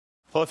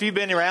Well, if you've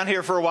been around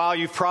here for a while,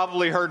 you've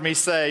probably heard me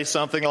say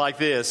something like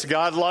this.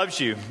 God loves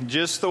you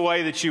just the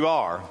way that you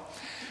are,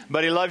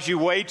 but He loves you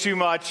way too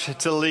much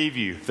to leave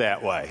you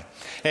that way.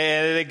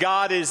 And that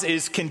God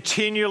is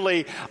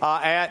continually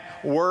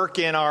at work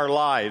in our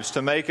lives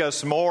to make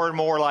us more and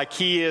more like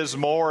He is,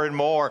 more and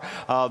more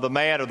the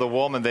man or the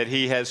woman that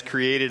He has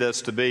created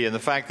us to be. And the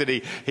fact that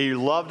He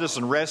loved us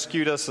and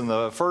rescued us in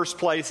the first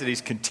place, that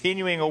He's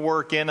continuing a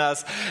work in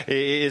us,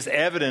 is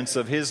evidence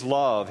of His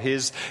love,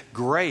 His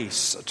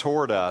grace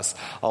toward us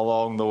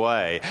along the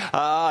way.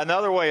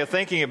 Another way of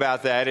thinking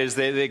about that is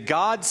that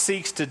God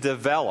seeks to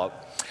develop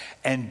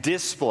and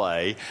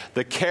display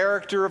the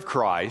character of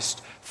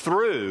Christ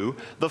through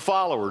the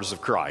followers of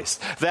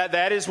Christ.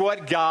 That is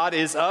what God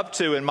is up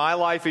to in my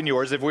life and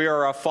yours. If we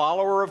are a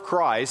follower of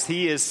Christ,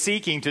 He is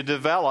seeking to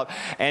develop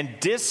and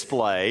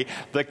display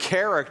the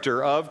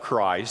character of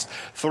Christ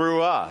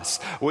through us.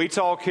 We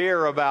talk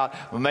here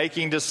about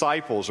making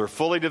disciples or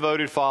fully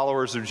devoted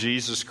followers of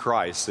Jesus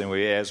Christ. And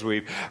as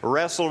we've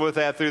wrestled with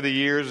that through the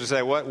years, we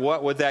say,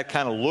 what would that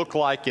kind of look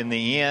like in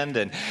the end?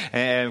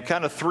 And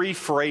kind of three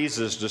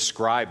phrases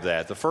describe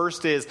that. The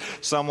first is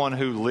someone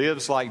who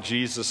lives like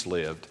Jesus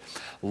lived,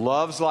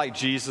 loves like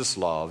Jesus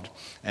loved,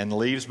 and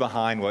leaves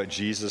behind what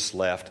Jesus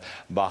left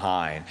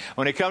behind.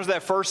 When it comes to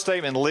that first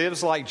statement,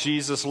 lives like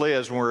Jesus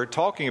lives, when we're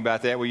talking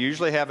about that, we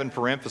usually have in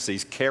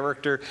parentheses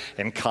character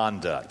and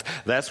conduct.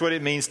 That's what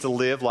it means to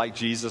live like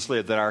Jesus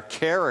lived, that our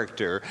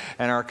character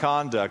and our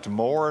conduct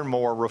more and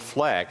more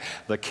reflect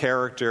the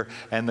character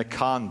and the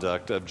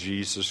conduct of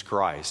Jesus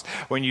Christ.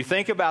 When you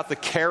think about the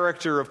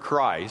character of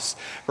Christ,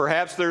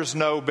 perhaps there's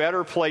no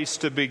better place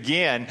to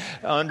begin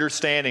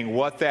understanding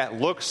what that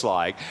looks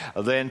like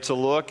than to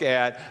look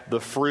at the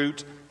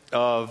fruit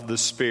of the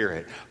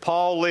Spirit.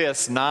 Paul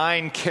lists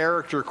 9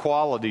 character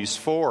qualities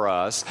for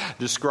us,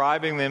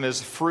 describing them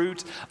as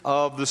fruit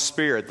of the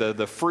Spirit,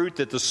 the fruit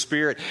that the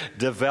Spirit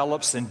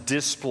develops and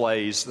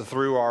displays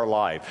through our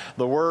life.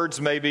 The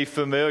words may be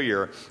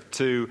familiar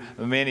to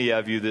many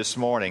of you this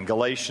morning.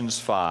 Galatians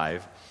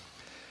 5.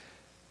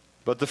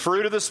 But the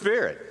fruit of the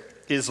Spirit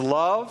is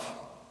love,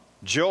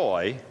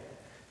 joy,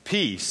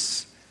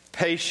 peace,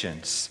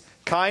 patience,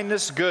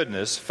 kindness,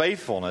 goodness,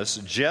 faithfulness,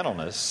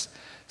 gentleness,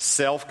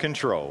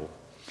 self-control.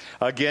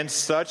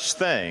 Against such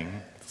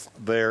thing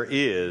there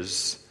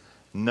is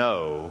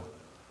no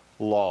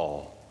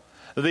law.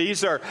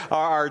 These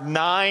are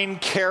 9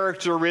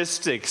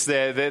 characteristics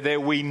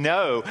that we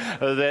know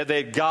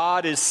that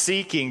God is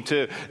seeking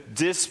to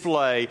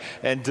display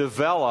and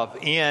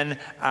develop in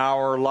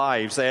our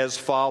lives as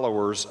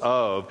followers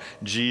of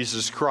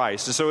Jesus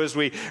Christ. And so as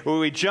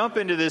we jump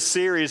into this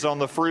series on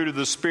the fruit of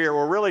the Spirit,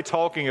 we're really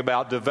talking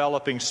about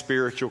developing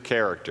spiritual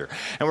character.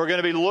 And we're going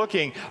to be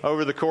looking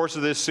over the course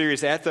of this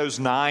series at those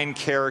 9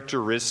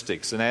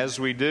 characteristics. And as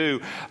we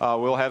do,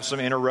 we'll have some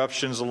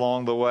interruptions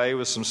along the way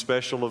with some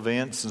special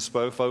events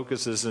and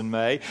focuses in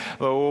May.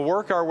 But we'll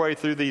work our way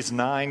through these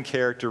 9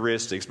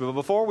 characteristics. But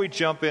before we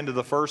jump into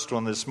the first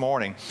one this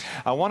morning,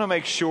 I want to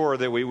make sure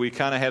that we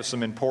kind of have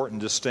some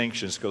important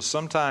distinctions, because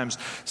sometimes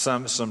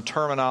some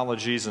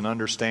terminologies and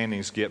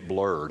understandings get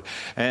blurred.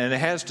 And it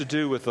has to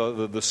do with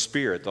the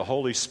Spirit, the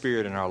Holy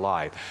Spirit in our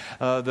life.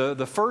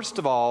 The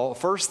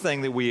first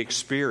thing that we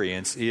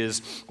experience is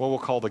what we'll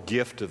call the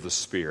gift of the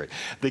Spirit.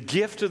 The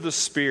gift of the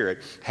Spirit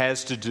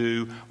has to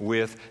do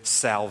with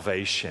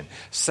salvation.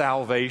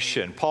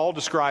 Salvation. Paul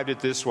described it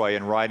this way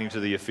in writing to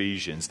the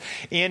Ephesians.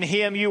 In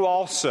Him you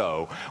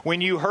also, when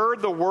you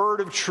heard the word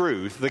of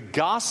truth, the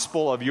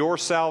gospel of your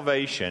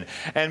salvation,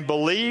 and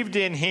believed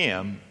in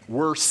Him,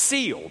 were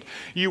sealed.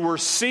 You were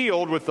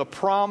sealed with the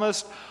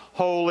promised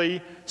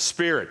Holy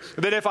Spirit.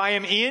 That if I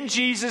am in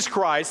Jesus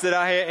Christ, that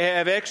I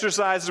have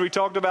exercised, as we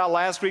talked about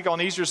last week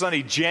on Easter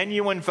Sunday,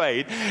 genuine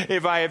faith,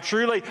 if I have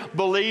truly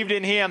believed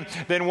in Him,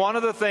 then one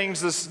of the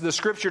things the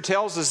Scripture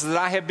tells us is that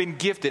I have been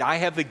gifted. I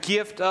have the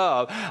gift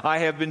of, I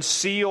have been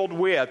sealed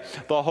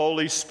with the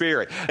Holy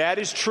Spirit. That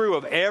is true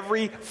of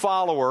every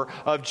follower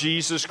of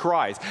Jesus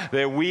Christ,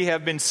 that we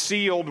have been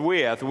sealed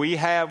with, we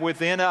have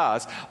within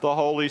us the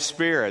Holy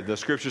Spirit. The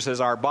Scripture says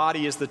our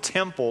body is the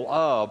temple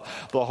of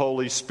the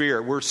Holy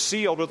Spirit. We're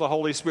sealed with the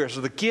Holy Spirit.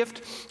 So the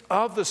gift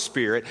of the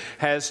Spirit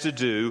has to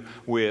do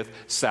with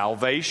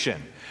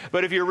salvation.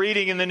 But if you're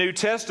reading in the New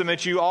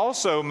Testament, you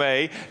also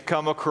may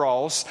come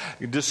across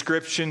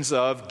descriptions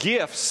of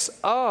gifts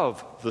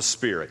of the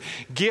Spirit.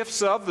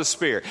 Gifts of the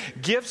Spirit.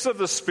 Gifts of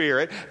the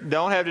Spirit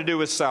don't have to do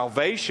with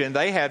salvation.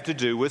 They have to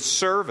do with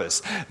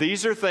service.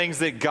 These are things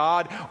that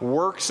God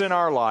works in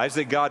our lives,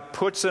 that God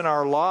puts in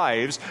our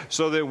lives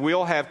so that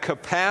we'll have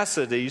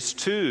capacities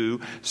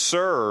to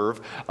serve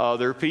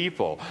other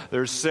people.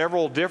 There's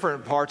several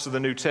different parts of the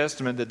New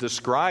Testament that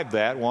describe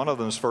that. One of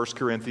them is 1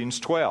 Corinthians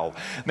 12.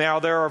 Now,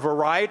 there are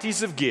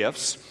varieties of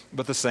gifts,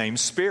 but the same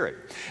Spirit.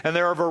 And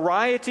there are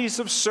varieties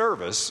of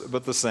service,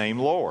 but the same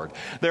Lord.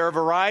 There are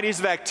varieties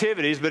of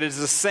activities, but it's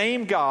the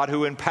same God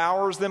who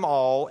empowers them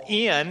all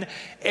in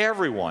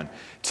everyone.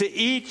 To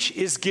each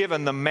is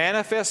given the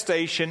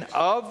manifestation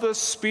of the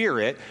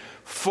Spirit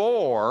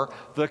for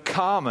the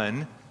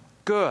common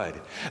good.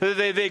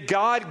 That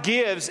God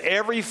gives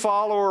every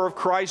follower of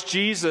Christ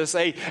Jesus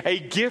a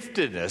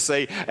giftedness,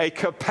 a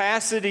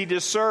capacity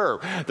to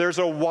serve. There's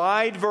a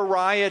wide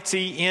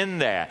variety in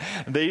that.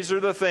 These are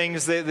the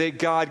things that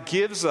God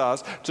gives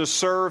us to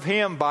serve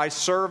Him by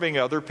serving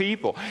other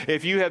people.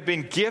 If you have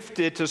been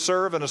gifted to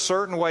serve in a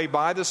certain way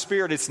by the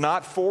Spirit, it's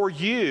not for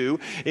you,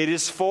 it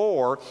is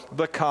for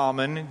the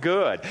common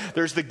good.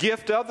 There's the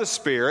gift of the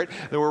Spirit,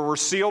 where we're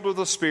sealed with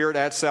the Spirit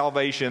at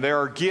salvation. There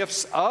are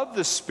gifts of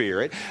the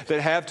Spirit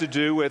that have to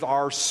do with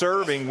our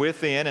serving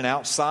within and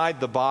outside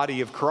the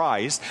body of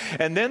Christ.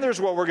 And then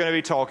there's what we're going to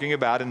be talking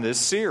about in this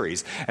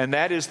series, and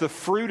that is the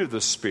fruit of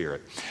the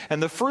Spirit.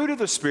 And the fruit of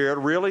the Spirit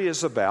really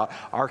is about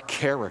our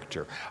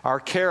character,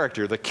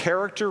 the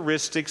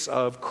characteristics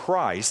of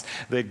Christ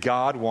that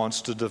God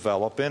wants to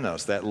develop in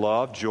us, that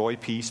love, joy,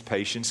 peace,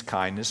 patience,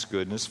 kindness,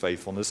 goodness,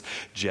 faithfulness,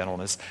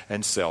 gentleness,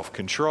 and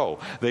self-control,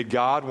 that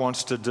God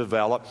wants to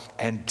develop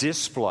and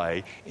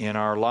display in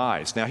our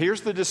lives. Now,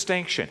 here's the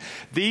distinction.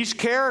 These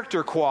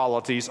character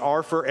qualities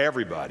are for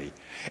everybody.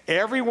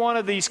 Every one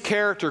of these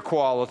character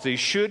qualities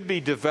should be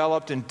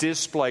developed and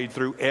displayed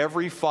through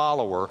every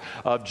follower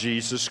of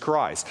Jesus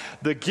Christ.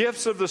 The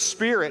gifts of the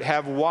Spirit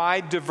have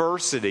wide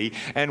diversity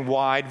and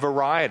wide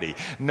variety.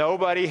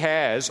 Nobody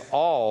has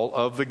all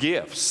of the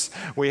gifts.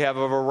 We have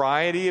a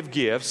variety of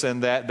gifts,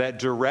 and that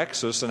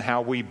directs us in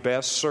how we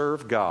best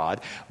serve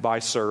God by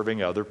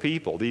serving other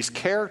people. These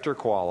character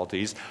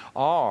qualities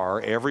are,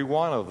 every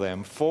one of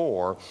them,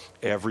 for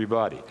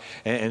everybody.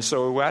 And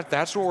so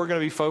that's what we're going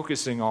to be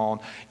focusing on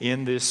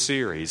in this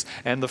series.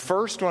 And the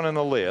first one on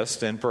the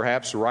list, and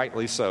perhaps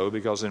rightly so,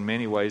 because in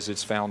many ways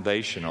it's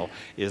foundational,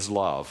 is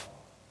love.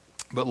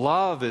 But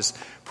love is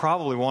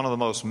probably one of the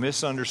most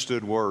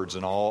misunderstood words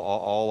in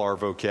all our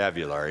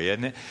vocabulary,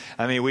 isn't it?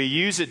 I mean, we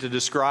use it to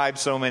describe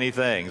so many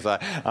things.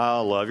 I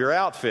love your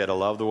outfit. I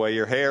love the way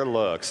your hair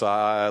looks.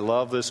 I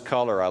love this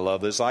color. I love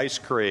this ice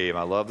cream.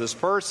 I love this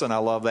person. I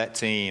love that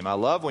team. I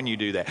love when you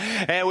do that.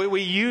 And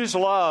we use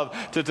love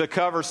to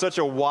cover such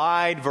a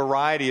wide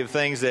variety of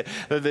things that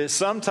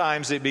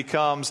sometimes it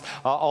becomes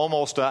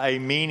almost a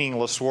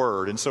meaningless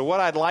word. And so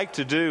what I'd like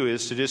to do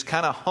is to just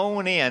kind of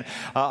hone in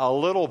a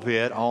little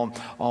bit on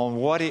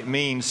what it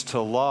means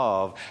to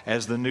love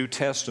as the New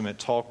Testament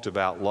talked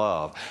about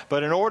love.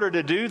 But in order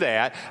to do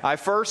that, I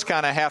first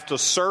kind of have to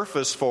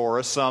surface for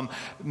us some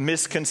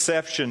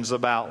misconceptions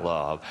about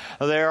love.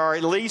 There are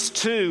at least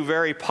two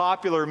very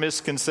popular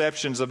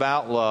misconceptions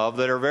about love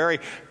that are very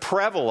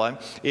prevalent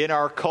in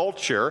our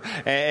culture,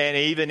 and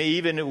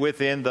even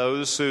within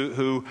those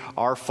who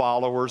are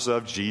followers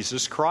of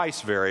Jesus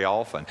Christ very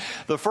often.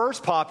 The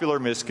first popular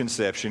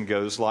misconception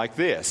goes like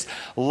this: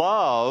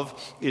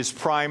 love is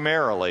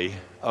primarily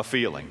a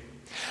feeling.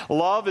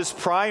 Love is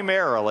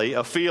primarily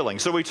a feeling.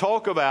 So we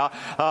talk about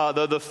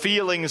the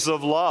feelings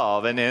of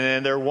love, and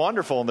they're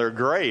wonderful and they're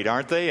great,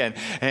 aren't they? And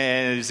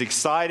it's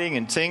exciting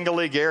and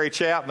tingly. Gary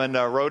Chapman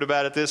wrote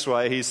about it this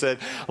way. He said,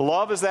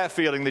 love is that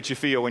feeling that you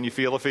feel when you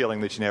feel a feeling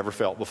that you never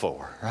felt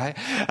before, right?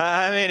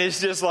 I mean, it's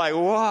just like,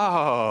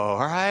 whoa,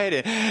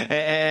 right?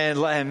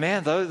 And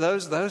man,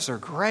 those are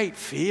great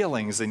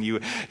feelings, and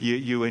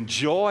you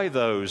enjoy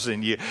those,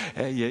 and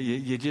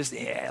you just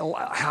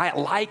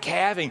like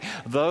having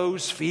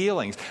those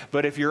feelings.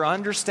 But if your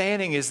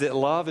understanding is that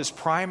love is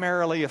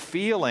primarily a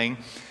feeling,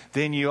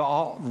 then you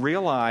all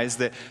realize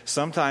that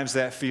sometimes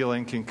that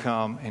feeling can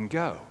come and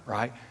go,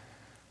 right?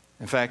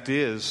 In fact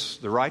is,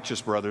 the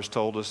Righteous Brothers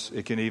told us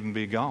it can even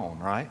be gone,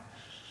 right?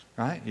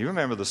 Right? You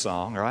remember the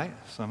song, right?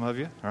 Some of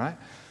you, right?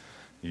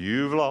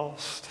 You've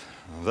lost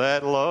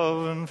that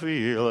love and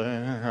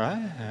feeling,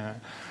 right?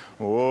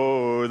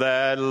 Oh,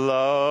 that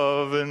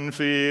love and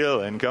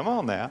feeling. Come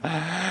on now.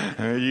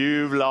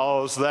 You've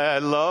lost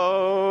that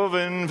love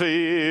and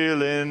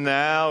feeling.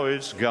 Now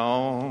it's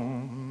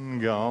gone,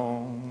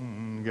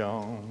 gone,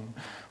 gone.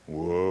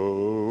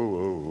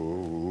 Whoa.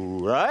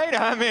 Right?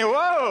 I mean,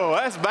 whoa,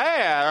 that's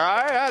bad,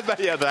 right? That's bad.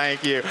 Yeah,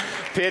 thank you.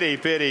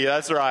 Pity.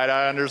 That's right,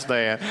 I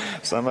understand.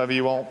 Some of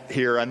you won't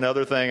hear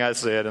another thing I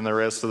said in the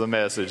rest of the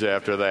message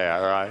after that,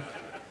 right?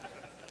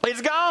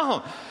 It's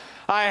gone.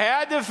 I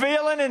had the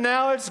feeling, and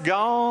now it's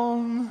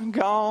gone,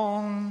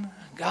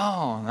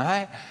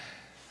 right?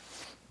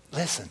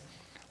 Listen,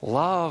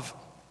 love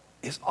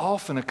is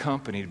often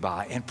accompanied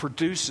by and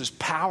produces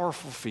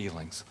powerful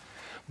feelings.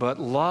 But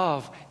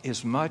love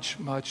is much,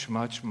 much,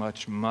 much,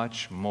 much,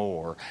 much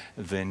more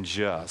than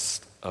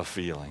just a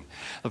feeling.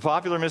 The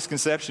popular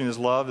misconception is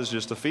love is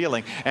just a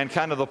feeling, and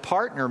kind of the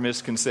partner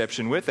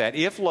misconception with that.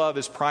 If love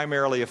is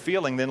primarily a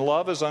feeling, then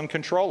love is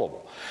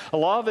uncontrollable.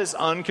 Love is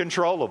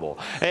uncontrollable.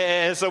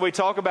 And so we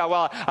talk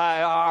about,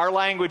 our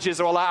language is,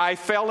 I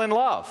fell in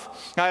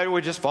love. I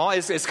would just fall.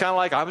 It's kind of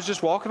like I was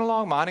just walking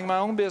along, minding my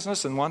own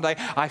business, and one day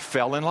I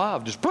fell in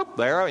love. Just poop,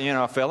 there,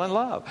 I fell in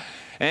love.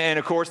 And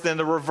of course, then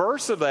the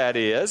reverse of that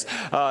is,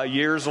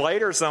 years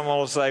later, someone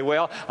will say,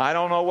 I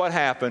don't know what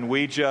happened.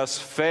 We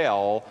just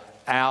fell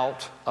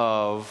out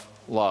of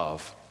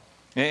love.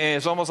 And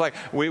it's almost like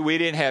we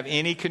didn't have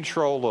any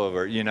control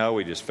over it.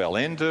 We just fell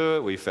into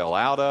it. We fell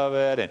out of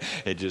it. And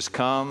it just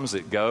comes,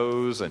 it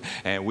goes.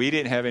 And we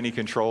didn't have any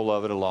control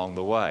of it along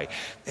the way.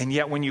 And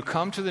yet when you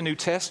come to the New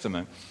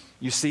Testament,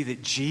 you see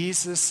that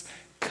Jesus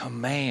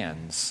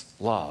commands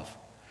love.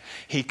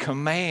 He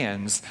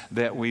commands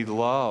that we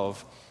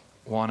love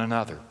one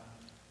another.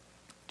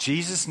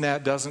 Jesus now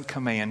doesn't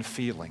command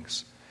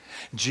feelings.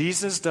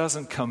 Jesus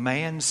doesn't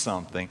command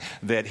something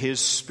that His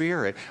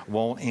Spirit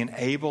won't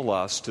enable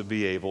us to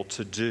be able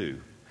to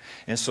do.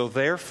 And so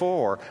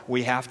therefore,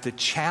 we have to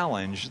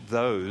challenge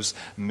those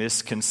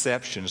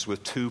misconceptions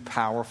with two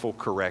powerful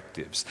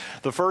correctives.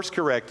 The first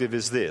corrective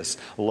is this: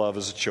 love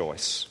is a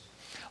choice.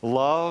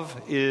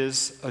 Love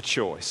is a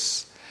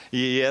choice.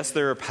 Yes,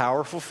 there are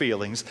powerful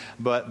feelings,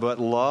 but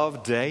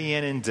love day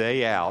in and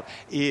day out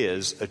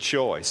is a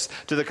choice.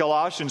 To the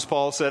Colossians,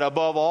 Paul said,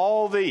 above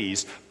all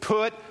these,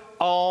 put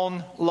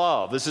on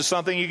love. This is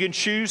something you can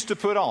choose to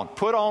put on.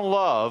 Put on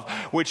love,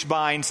 which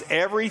binds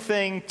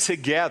everything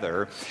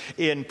together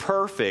in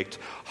perfect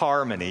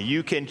harmony.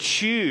 You can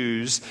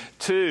choose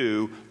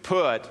to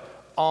put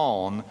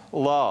on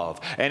love.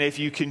 And if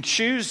you can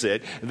choose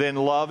it, then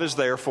love is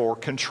therefore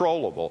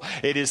controllable.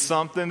 It is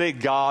something that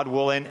God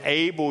will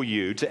enable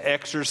you to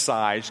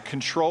exercise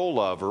control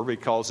over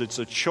because it's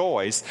a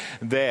choice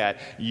that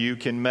you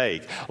can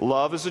make.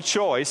 Love is a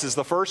choice is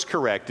the first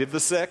corrective. The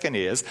second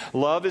is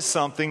love is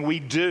something we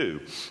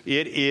do.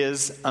 It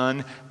is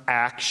an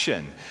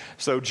action.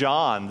 So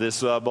John,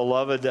 this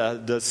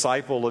beloved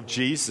disciple of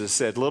Jesus,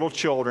 said, little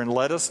children,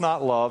 let us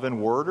not love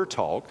in word or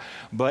talk,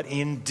 but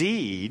in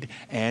deed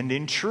and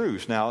in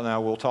truth.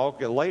 Now we'll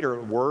talk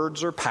later.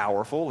 Words are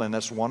powerful, and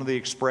that's one of the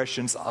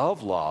expressions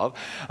of love.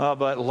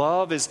 But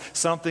love is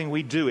something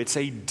we do. It's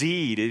a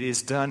deed. It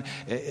is done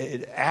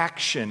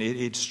action.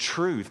 It's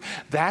truth.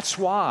 That's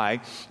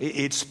why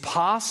it's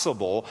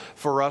possible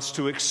for us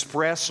to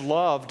express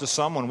love to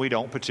someone we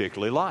don't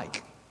particularly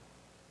like.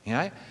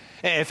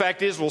 And in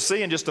fact, we'll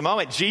see in just a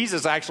moment,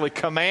 Jesus actually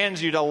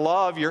commands you to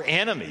love your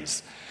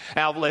enemies.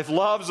 Now, if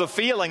love's a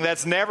feeling,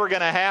 that's never going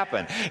to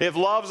happen. If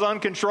love's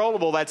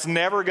uncontrollable, that's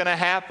never going to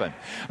happen.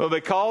 But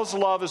because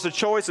love is a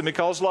choice and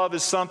because love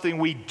is something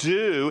we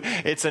do,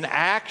 it's an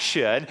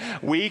action,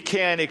 we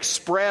can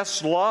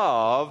express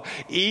love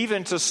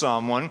even to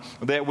someone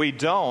that we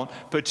don't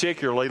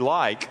particularly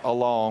like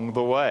along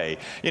the way.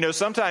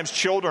 Sometimes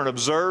children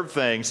observe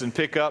things and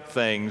pick up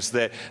things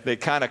that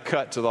kind of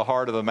cut to the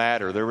heart of the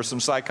matter. There were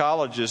some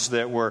psychologists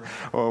that were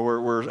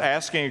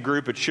asking a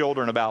group of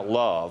children about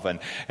love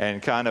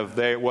and kind of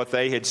what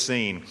they had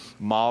seen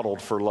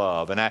modeled for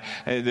love. And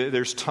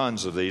there's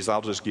tons of these.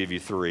 I'll just give you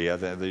three.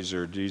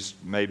 These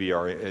maybe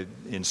are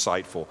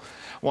insightful.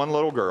 One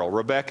little girl,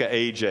 Rebecca,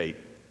 age 8.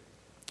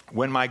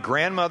 When my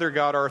grandmother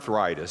got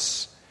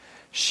arthritis,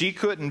 she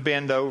couldn't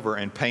bend over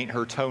and paint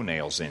her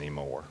toenails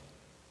anymore.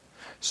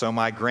 So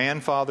my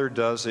grandfather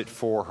does it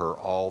for her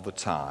all the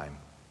time,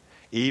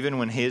 even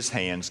when his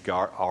hands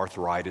got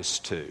arthritis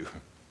too.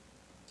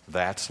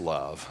 That's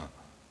love.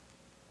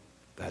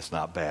 That's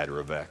not bad,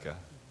 Rebecca.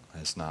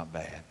 That's not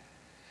bad.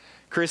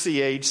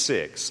 Chrissy, age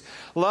 6.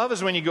 Love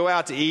is when you go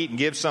out to eat and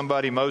give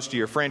somebody most of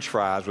your French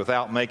fries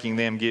without making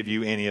them give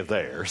you any of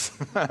theirs.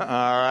 All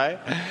right?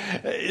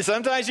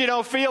 Sometimes you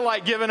don't feel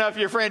like giving up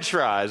your French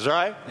fries,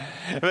 right?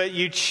 But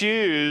you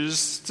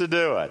choose to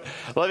do it.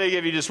 Let me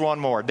give you just one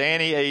more.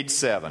 Danny, age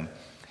 7.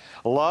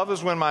 Love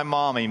is when my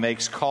mommy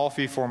makes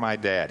coffee for my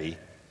daddy.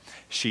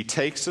 She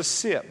takes a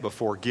sip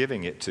before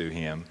giving it to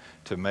him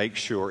to make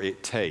sure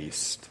it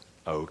tastes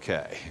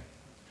okay.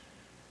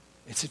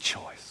 It's a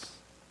choice.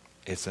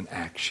 It's an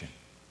action.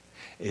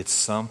 It's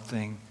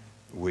something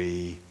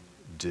we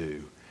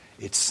do.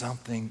 It's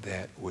something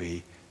that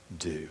we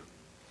do.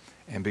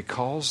 And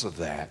because of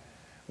that,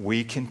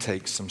 we can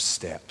take some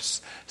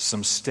steps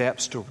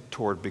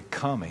toward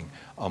becoming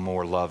a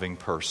more loving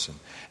person.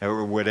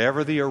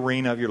 Whatever the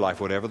arena of your life,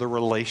 whatever the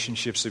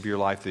relationships of your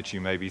life that you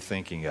may be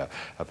thinking of.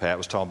 Pat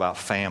was talking about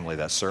family.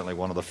 That's certainly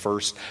one of the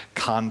first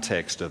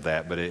context of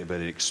that, but it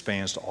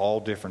expands to all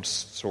different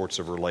sorts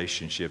of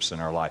relationships in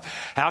our life.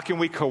 How can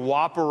we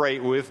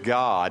cooperate with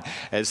God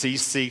as He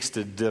seeks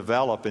to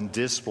develop and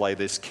display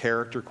this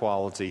character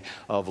quality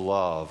of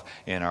love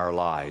in our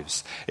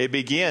lives? It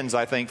begins,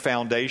 I think,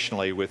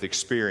 foundationally with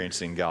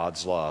experiencing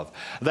God's love.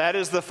 That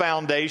is the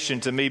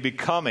foundation to me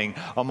becoming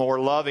a more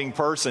loving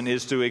person,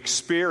 is to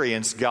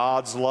experience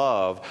God's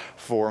love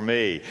for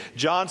me.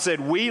 John said,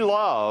 we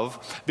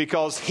love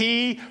because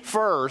He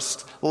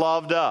first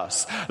loved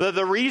us.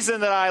 The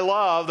reason that I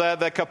love,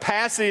 the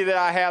capacity that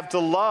I have to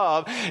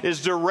love,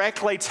 is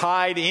directly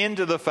tied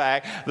into the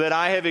fact that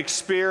I have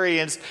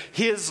experienced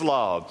His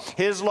love.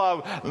 His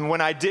love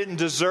when I didn't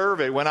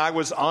deserve it, when I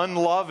was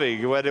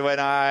unloving, when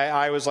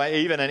I was like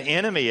even an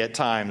enemy at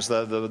times,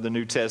 the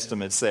New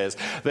Testament says,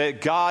 that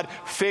God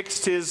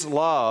fixed His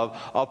love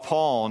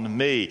upon me.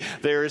 me.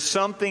 There is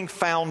something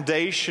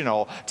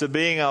foundational to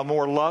being a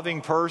more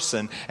loving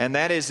person, and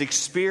that is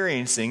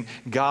experiencing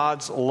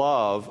God's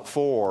love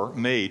for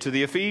me. To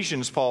the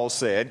Ephesians, Paul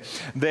said,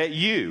 that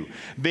you,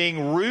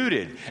 being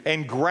rooted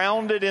and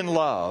grounded in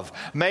love,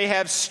 may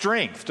have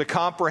strength to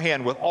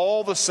comprehend with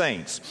all the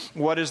saints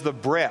what is the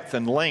breadth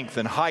and length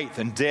and height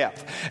and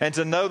depth, and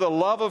to know the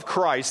love of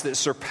Christ that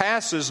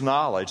surpasses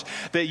knowledge,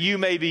 that you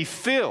may be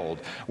filled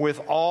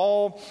with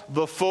all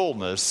the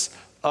fullness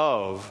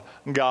of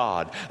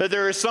God. That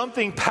there is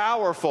something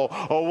powerful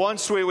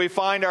once we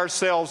find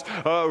ourselves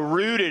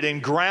rooted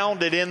and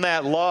grounded in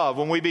that love,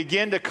 when we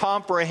begin to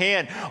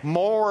comprehend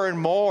more and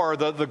more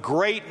the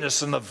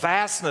greatness and the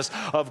vastness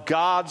of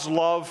God's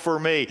love for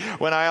me.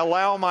 When I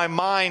allow my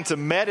mind to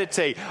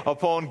meditate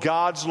upon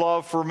God's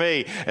love for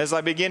me, as I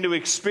begin to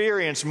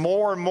experience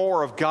more and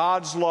more of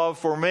God's love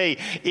for me,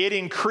 it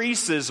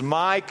increases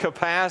my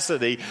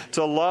capacity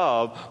to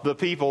love the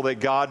people that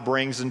God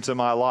brings into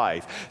my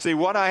life. See,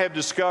 what I have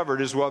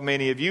discovered is what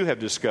many of you have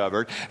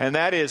discovered, and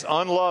that is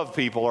unloved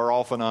people are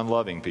often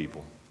unloving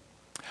people.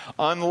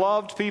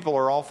 Unloved people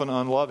are often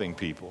unloving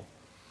people.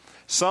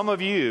 Some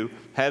of you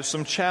have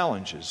some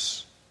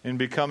challenges in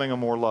becoming a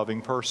more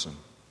loving person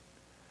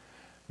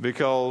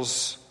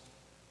because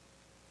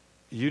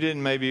you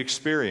didn't maybe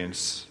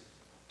experience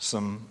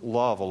some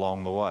love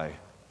along the way.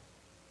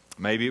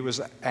 Maybe it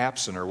was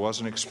absent or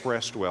wasn't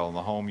expressed well in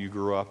the home you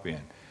grew up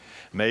in.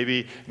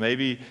 Maybe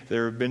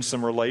there have been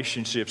some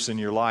relationships in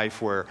your life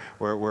where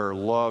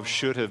love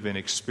should have been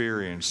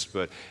experienced,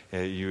 but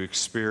you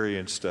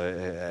experienced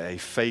a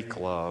fake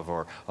love,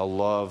 or a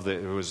love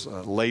that was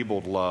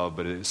labeled love,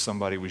 but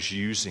somebody was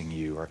using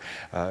you, or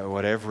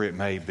whatever it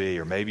may be.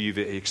 Or maybe you've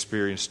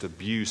experienced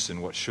abuse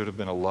in what should have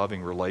been a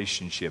loving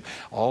relationship.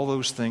 All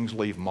those things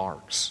leave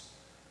marks.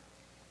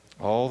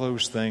 All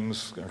those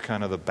things are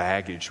kind of the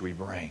baggage we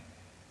bring.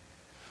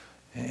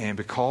 And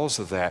because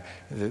of that,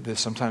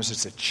 sometimes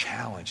it's a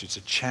challenge. It's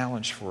a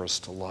challenge for us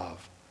to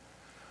love.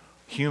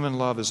 Human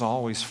love is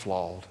always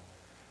flawed.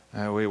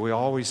 We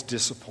always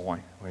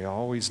disappoint. We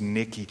always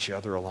nick each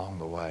other along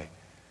the way.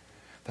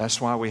 That's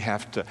why we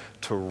have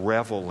to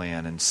revel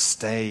in and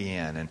stay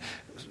in and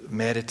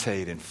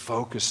meditate and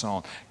focus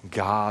on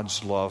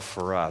God's love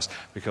for us.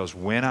 Because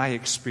when I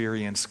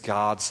experience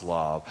God's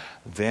love,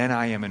 then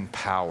I am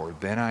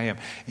empowered. Then I am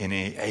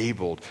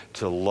enabled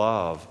to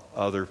love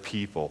other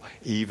people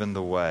even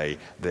the way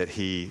that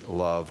He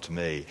loved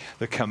me.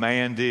 The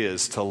command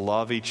is to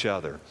love each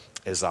other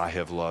as I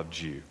have loved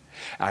you.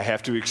 I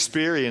have to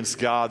experience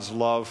God's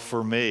love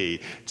for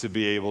me to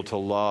be able to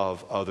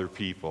love other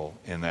people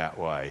in that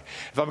way.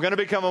 If I'm going to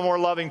become a more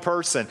loving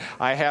person,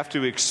 I have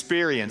to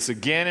experience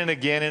again and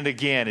again and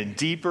again in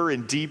deeper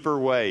and deeper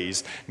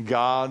ways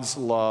God's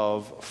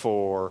love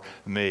for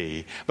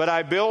me. But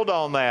I build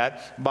on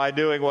that by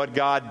doing what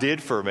God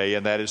did for me,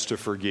 and that is to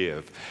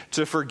forgive.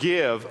 To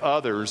forgive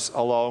others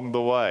along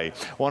the way.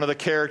 One of the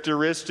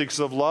characteristics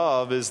of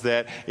love is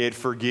that it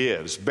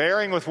forgives.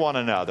 Bearing with one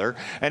another,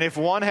 and if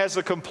one has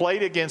a complaint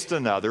against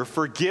another,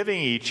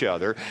 forgiving each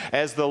other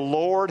as the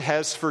Lord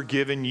has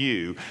forgiven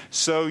you,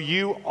 so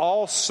you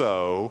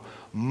also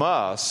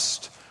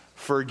must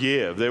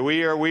forgive. That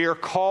we are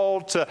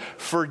called to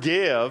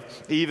forgive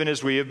even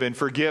as we have been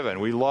forgiven.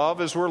 We love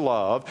as we're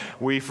loved.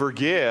 We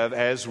forgive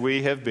as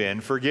we have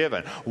been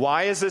forgiven.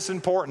 Why is this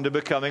important to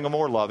becoming a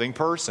more loving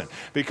person?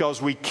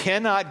 Because we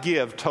cannot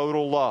give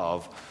total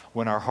love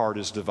when our heart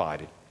is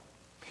divided.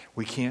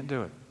 We can't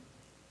do it.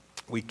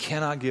 We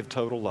cannot give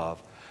total love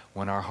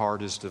when our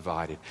heart is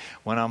divided.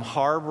 When I'm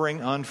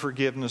harboring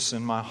unforgiveness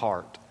in my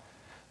heart,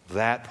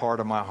 that part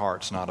of my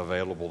heart's not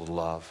available to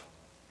love.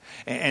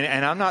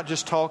 And I'm not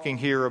just talking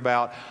here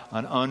about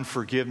an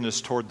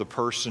unforgiveness toward the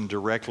person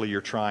directly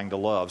you're trying to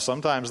love.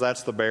 Sometimes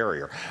that's the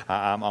barrier.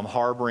 I'm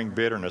harboring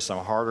bitterness.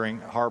 I'm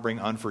harboring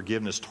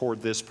unforgiveness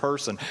toward this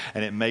person,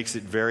 and it makes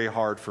it very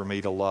hard for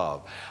me to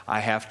love. I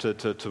have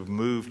to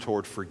move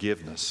toward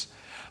forgiveness.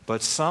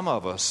 But some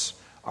of us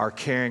are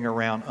carrying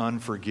around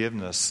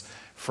unforgiveness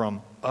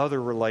from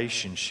other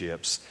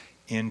relationships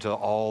into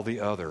all the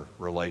other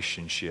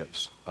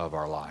relationships of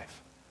our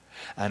life.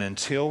 And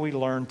until we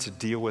learn to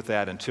deal with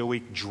that, until we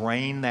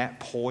drain that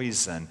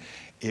poison,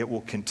 it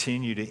will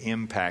continue to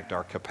impact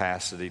our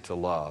capacity to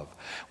love.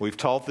 We've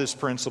taught this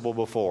principle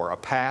before. A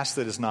past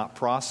that is not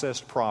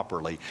processed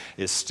properly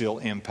is still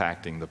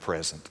impacting the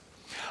present.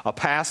 A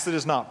past that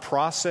is not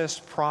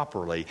processed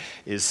properly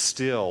is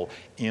still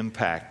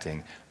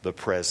impacting the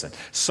present.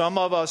 Some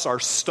of us are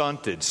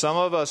stunted. Some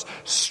of us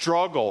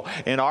struggle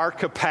in our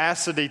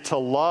capacity to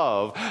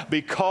love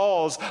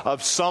because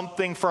of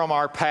something from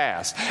our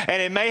past.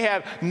 And it may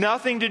have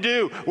nothing to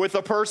do with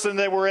the person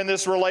that we're in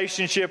this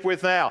relationship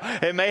with now.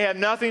 It may have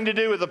nothing to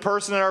do with the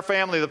person in our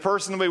family, the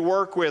person that we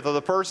work with, or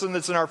the person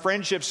that's in our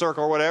friendship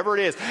circle, or whatever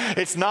it is.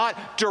 It's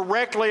not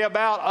directly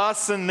about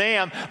us and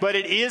them, but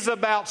it is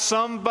about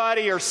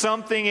somebody or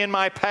something in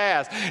my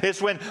past.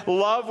 It's when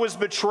love was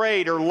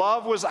betrayed, or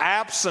love was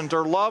absent,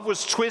 or love love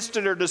was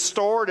twisted or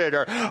distorted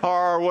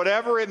or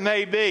whatever it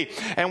may be.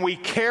 And we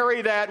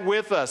carry that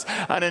with us.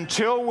 And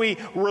until we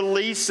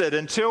release it,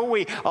 until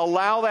we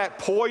allow that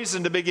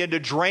poison to begin to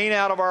drain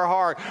out of our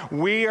heart,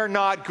 we are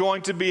not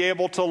going to be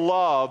able to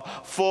love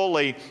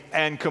fully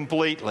and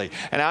completely.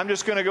 And I'm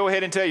just going to go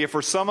ahead and tell you,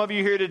 for some of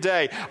you here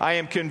today, I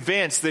am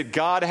convinced that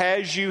God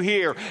has you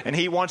here and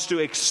He wants to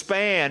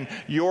expand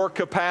your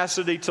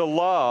capacity to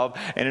love.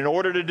 And in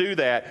order to do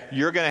that,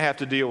 you're going to have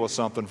to deal with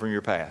something from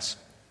your past.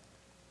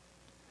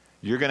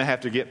 You're going to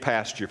have to get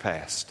past your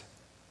past.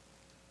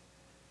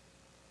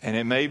 And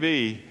it may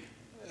be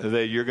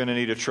that you're going to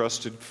need a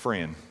trusted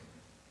friend,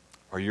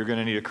 or you're going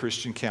to need a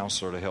Christian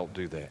counselor to help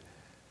do that.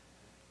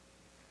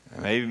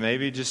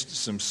 Maybe just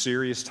some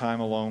serious time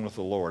alone with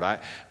the Lord.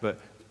 But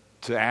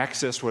to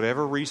access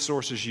whatever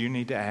resources you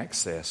need to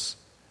access,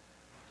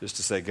 just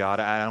to say, God,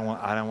 I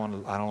don't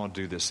want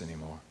to do this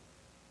anymore.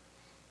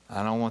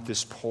 I don't want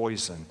this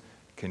poison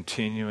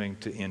continuing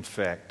to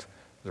infect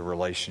the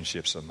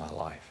relationships of my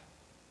life.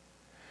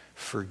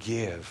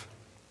 Forgive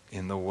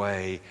in the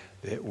way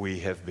that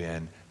we have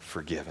been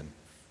forgiven.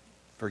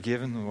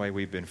 Forgiven the way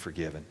we've been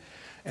forgiven.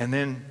 And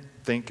then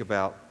think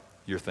about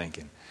your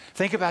thinking.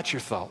 Think about your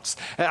thoughts.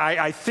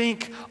 I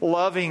think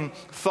loving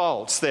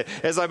thoughts. That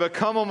as I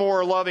become a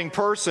more loving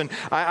person,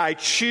 I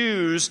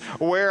choose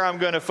where I'm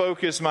going to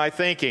focus my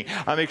thinking.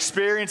 I'm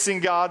experiencing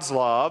God's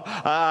love.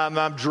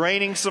 I'm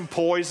draining some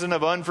poison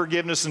of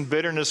unforgiveness and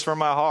bitterness from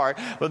my heart.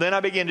 But then I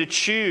begin to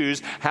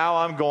choose how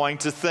I'm going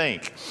to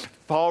think.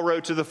 Paul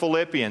wrote to the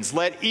Philippians,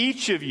 let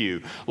each of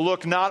you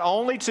look not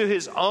only to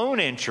his own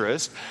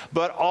interest,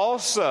 but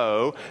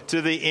also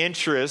to the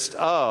interest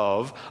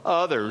of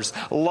others.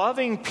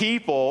 Loving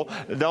people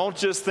don't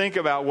just think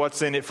about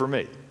what's in it for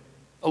me.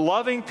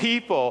 Loving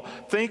people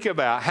think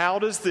about, how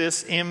does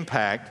this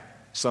impact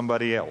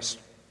somebody else?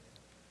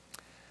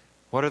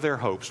 What are their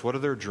hopes? What are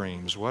their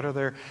dreams? What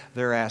are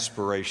their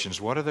aspirations?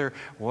 What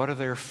are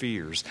their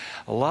fears?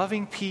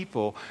 Loving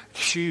people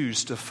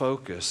choose to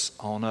focus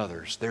on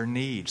others, their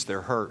needs,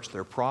 their hurts,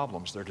 their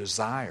problems, their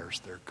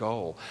desires, their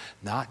goal,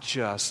 not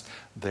just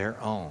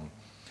their own.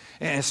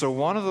 And so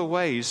one of the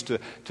ways to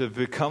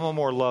become a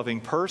more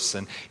loving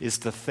person is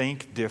to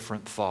think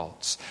different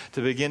thoughts.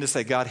 To begin to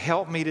say, God,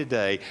 help me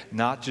today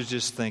not to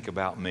just think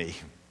about me.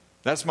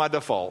 That's my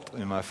default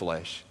in my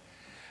flesh.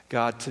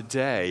 God,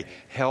 today,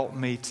 help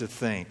me to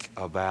think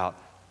about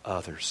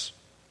others.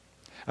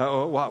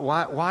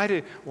 Why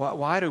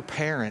do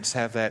parents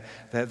have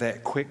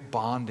that quick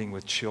bonding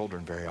with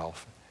children very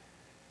often?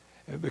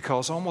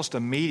 Because almost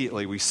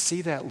immediately we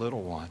see that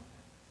little one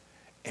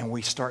and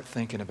we start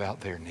thinking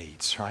about their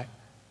needs, right?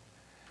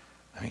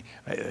 I mean,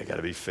 they got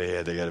to be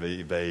fed, they got to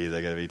be bathed,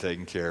 they got to be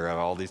taken care of,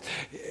 all these.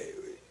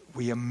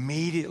 We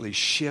immediately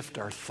shift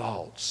our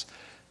thoughts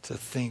to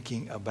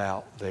thinking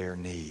about their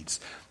needs.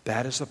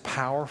 That is a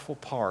powerful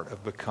part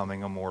of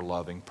becoming a more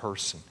loving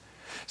person.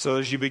 So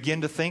as you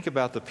begin to think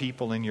about the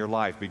people in your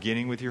life,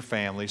 beginning with your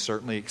family,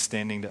 certainly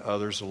extending to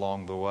others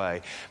along the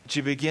way, but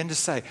you begin to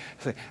say,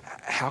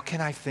 how can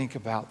I think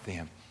about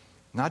them?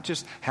 Not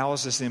just, how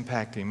is this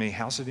impacting me?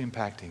 How's it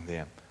impacting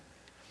them?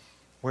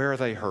 Where are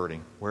they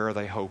hurting? Where are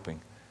they hoping?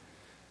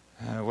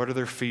 What are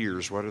their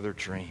fears? What are their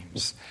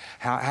dreams?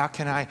 How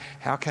can I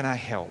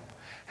help?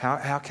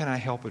 How can I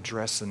help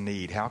address a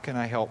need? How can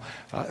I help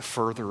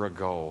further a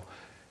goal?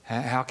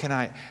 How can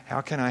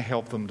I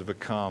help them to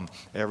become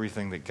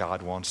everything that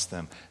God wants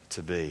them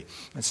to be?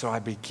 And so I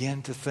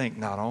begin to think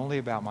not only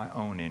about my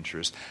own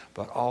interest,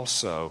 but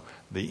also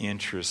the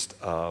interest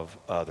of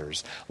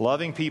others.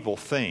 Loving people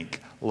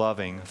think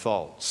loving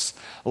thoughts.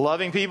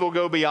 Loving people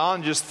go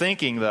beyond just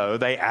thinking, though.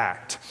 They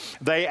act.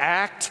 They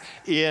act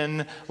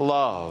in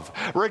love.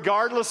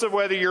 Regardless of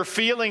whether you're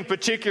feeling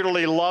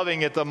particularly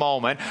loving at the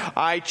moment,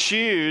 I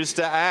choose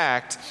to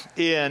act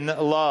in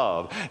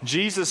love.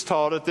 Jesus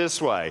taught it this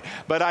way,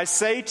 but I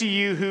say to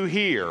you who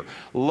hear,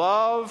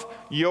 love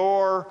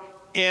your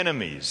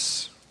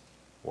enemies.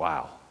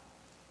 Wow.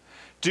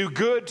 Do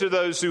good to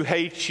those who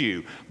hate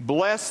you.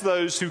 Bless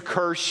those who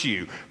curse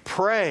you.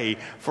 Pray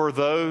for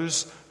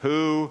those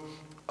who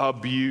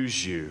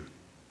abuse you.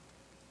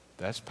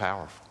 That's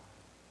powerful.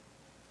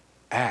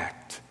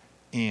 Act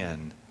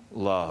in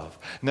love.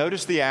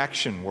 Notice the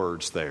action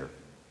words there.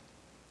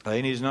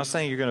 He's not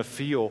saying you're going to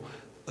feel,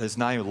 it's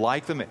not even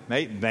like them. It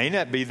may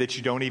not be that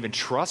you don't even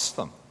trust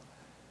them.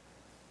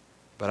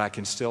 But I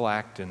can still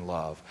act in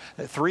love.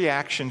 3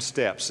 action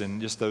steps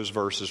in just those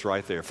verses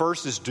right there.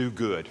 First is do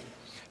good.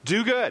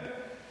 Do good.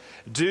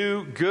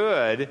 Do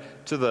good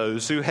to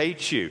those who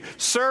hate you.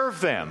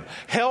 Serve them.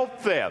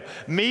 Help them.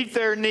 Meet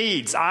their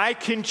needs. I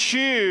can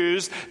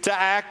choose to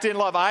act in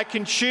love. I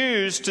can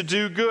choose to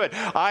do good.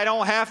 I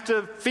don't have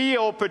to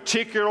feel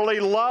particularly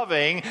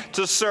loving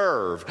to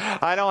serve.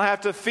 I don't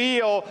have to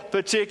feel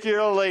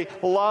particularly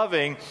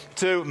loving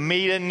to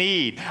meet a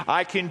need.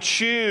 I can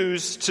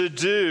choose to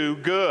do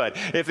good.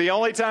 If the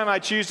only time I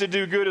choose to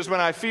do good is when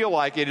I feel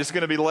like it, it's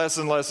going to be less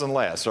and less and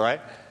less,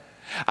 right?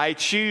 I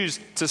choose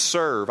to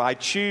serve. I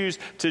choose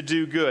to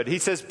do good. He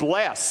says,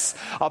 bless,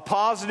 a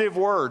positive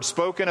word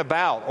spoken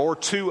about or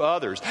to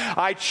others.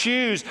 I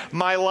choose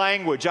my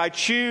language. I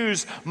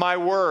choose my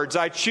words.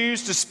 I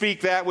choose to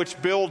speak that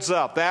which builds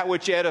up, that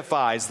which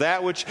edifies,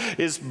 that which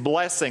is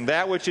blessing,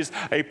 that which is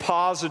a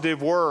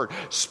positive word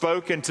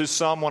spoken to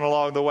someone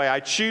along the way. I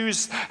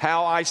choose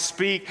how I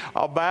speak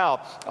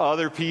about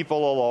other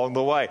people along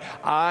the way.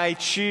 I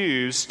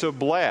choose to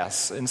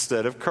bless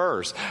instead of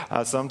curse.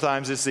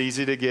 Sometimes it's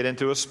easy to get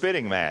into a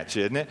spitting match,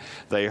 isn't it?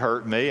 They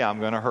hurt me, I'm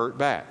going to hurt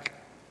back.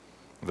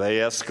 They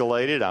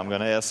escalated, I'm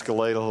going to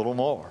escalate a little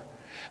more.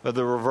 But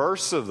the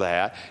reverse of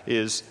that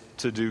is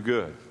to do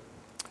good,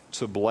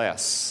 to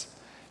bless.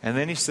 And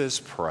then he says,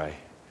 pray.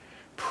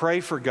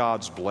 Pray for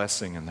God's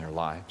blessing in their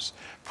lives.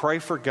 Pray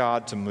for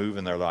God to move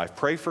in their life.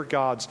 Pray for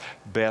God's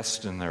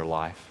best in their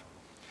life.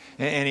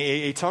 And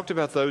he talked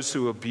about those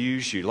who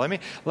abuse you. Let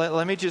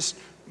me just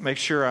make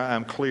sure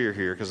I'm clear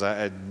here, because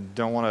I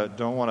don't want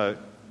to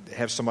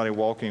have somebody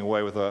walking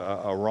away with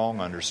a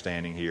wrong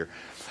understanding here.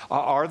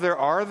 Are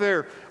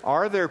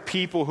there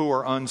people who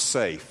are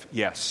unsafe?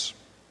 Yes.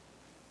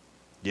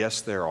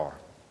 Yes, there are.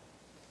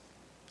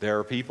 There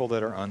are people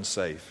that are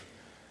unsafe.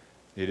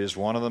 It is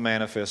one of the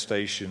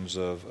manifestations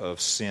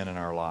of sin in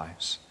our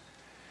lives.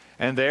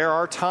 And there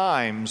are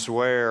times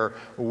where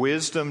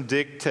wisdom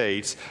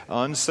dictates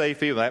unsafe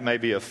people. That may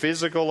be a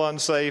physical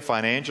unsafe,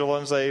 financial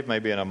unsafe,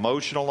 maybe an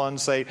emotional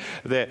unsafe,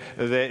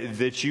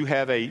 that you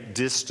have a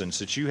distance,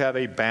 that you have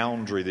a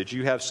boundary, that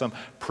you have some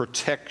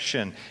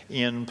protection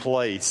in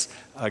place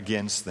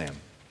against them.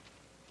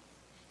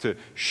 To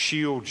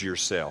shield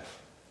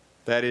yourself.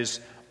 That is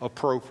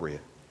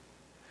appropriate.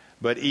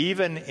 But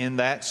even in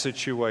that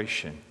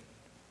situation,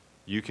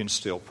 you can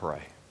still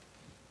pray.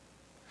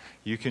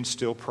 You can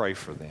still pray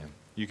for them.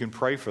 You can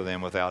pray for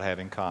them without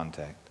having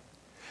contact.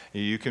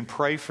 You can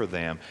pray for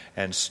them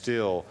and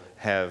still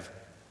have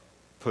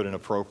put an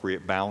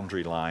appropriate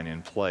boundary line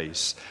in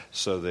place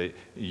so that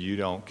you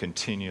don't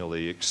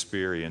continually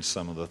experience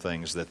some of the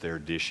things that they're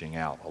dishing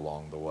out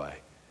along the way.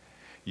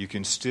 You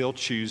can still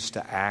choose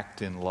to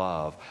act in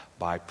love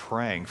by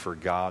praying for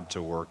God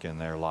to work in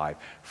their life,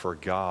 for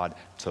God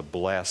to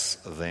bless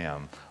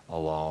them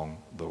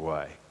along the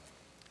way.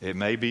 It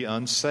may be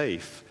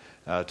unsafe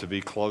to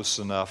be close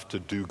enough to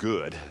do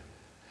good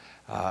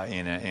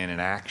in an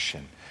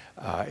action.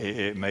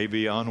 It may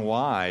be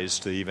unwise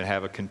to even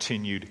have a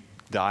continued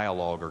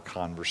dialogue or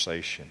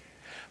conversation,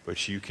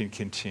 but you can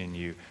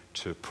continue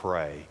to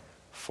pray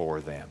for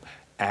them.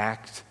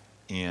 Act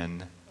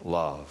in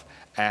love.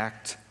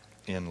 Act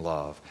in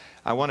love.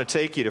 I want to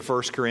take you to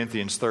 1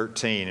 Corinthians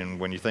 13, and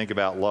when you think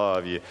about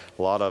love, a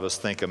lot of us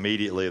think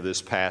immediately of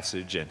this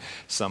passage, and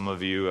some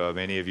of you,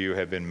 many of you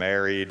have been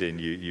married,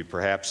 and you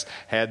perhaps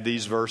had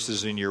these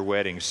verses in your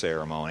wedding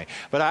ceremony.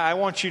 But I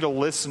want you to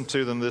listen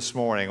to them this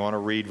morning. I want to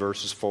read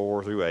verses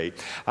 4 through 8.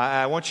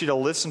 I want you to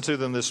listen to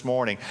them this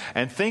morning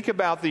and think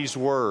about these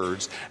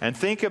words, and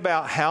think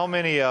about how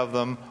many of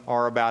them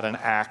are about an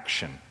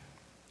action,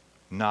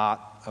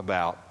 not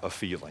about a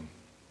feeling.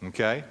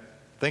 Okay?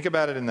 Think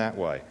about it in that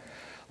way.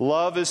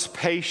 Love is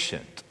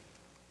patient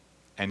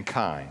and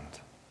kind.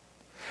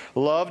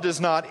 Love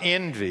does not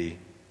envy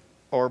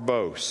or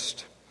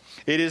boast.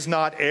 It is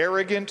not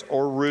arrogant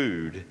or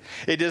rude.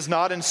 It does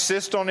not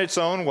insist on its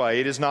own way.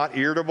 It is not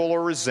irritable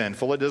or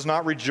resentful. It does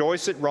not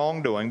rejoice at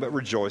wrongdoing, but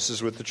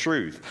rejoices with the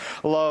truth.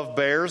 Love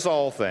bears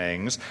all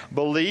things,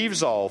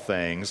 believes all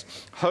things,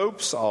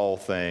 hopes all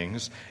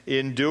things,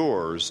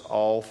 endures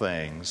all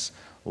things.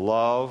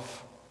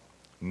 Love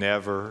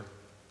never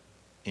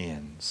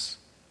ends.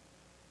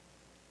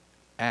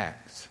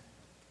 Act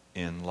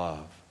in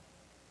love.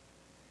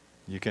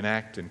 You can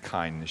act in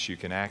kindness. You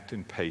can act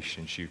in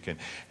patience. You can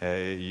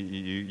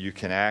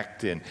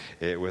act in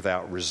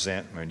without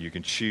resentment. You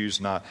can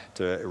choose not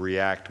to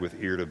react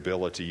with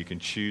irritability. You can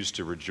choose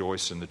to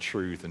rejoice in the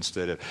truth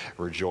instead of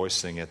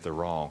rejoicing at the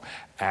wrong.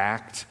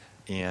 Act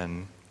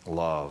in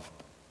love.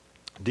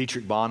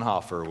 Dietrich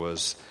Bonhoeffer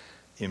was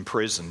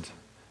imprisoned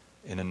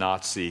in a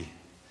Nazi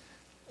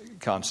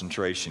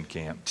concentration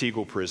camp,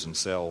 Tegel Prison,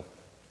 cell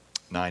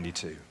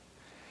 92.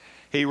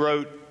 He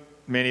wrote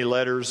many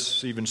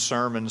letters, even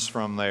sermons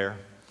from there.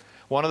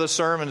 One of the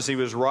sermons he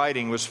was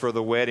writing was for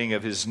the wedding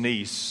of his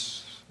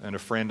niece and a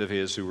friend of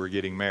his who were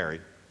getting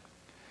married.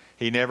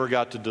 He never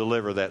got to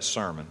deliver that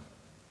sermon,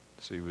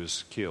 so he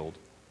was killed.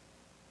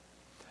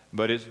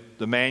 But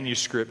the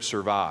manuscript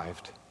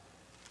survived,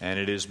 and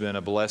it has been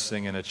a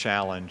blessing and a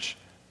challenge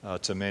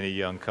to many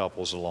young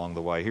couples along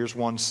the way. Here's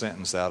one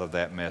sentence out of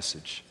that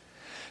message.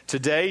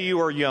 Today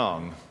you are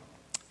young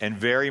and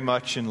very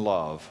much in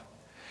love,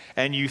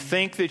 and you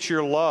think that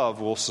your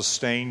love will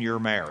sustain your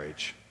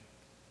marriage.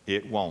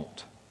 It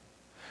won't.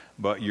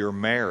 But your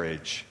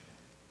marriage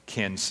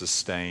can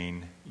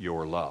sustain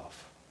your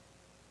love.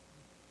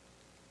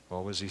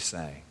 What was he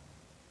saying?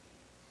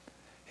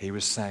 He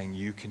was saying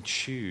you can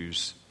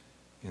choose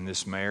in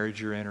this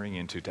marriage you're entering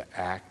into to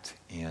act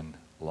in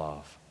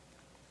love,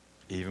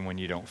 even when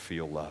you don't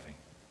feel loving.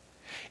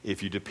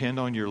 If you depend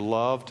on your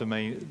love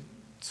to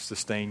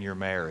sustain your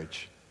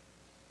marriage,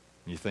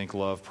 you think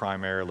love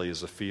primarily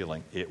is a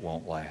feeling, it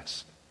won't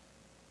last.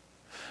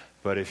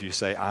 But if you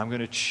say, I'm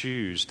going to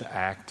choose to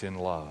act in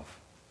love,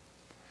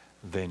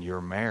 then your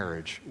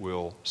marriage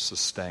will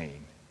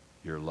sustain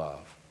your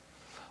love.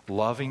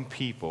 Loving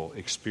people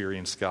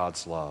experience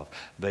God's love.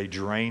 They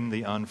drain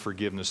the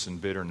unforgiveness and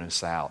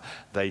bitterness out.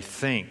 They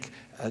think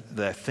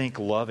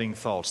loving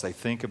thoughts. They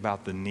think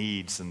about the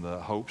needs and the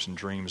hopes and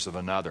dreams of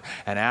another.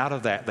 And out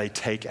of that, they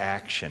take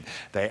action.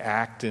 They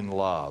act in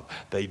love.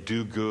 They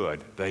do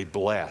good. They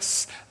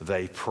bless.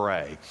 They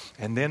pray.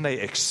 And then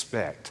they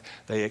expect.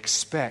 They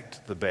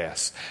expect the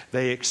best.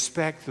 They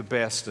expect the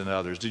best in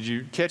others. Did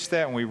you catch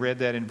that when we read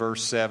that in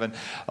verse 7?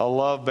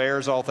 Love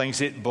bears all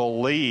things. It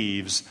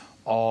believes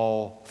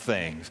all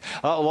things.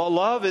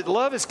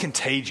 Love is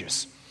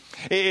contagious.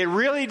 It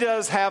really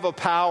does have a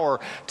power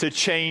to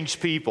change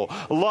people.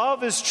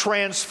 Love is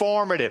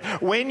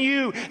transformative. When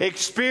you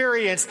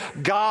experience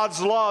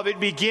God's love, it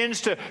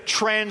begins to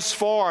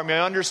transform your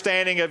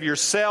understanding of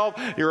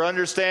yourself, your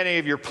understanding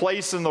of your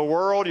place in the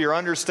world, your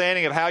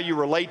understanding of how you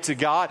relate to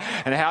God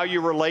and how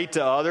you relate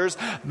to others.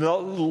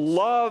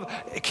 Love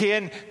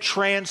can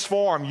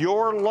transform.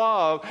 Your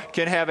love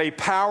can have a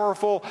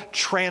powerful,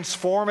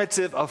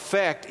 transformative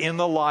effect in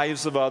the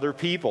lives of other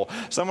people.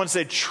 Someone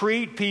said,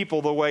 treat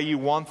people the way you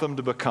want them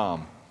to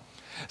become.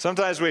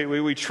 Sometimes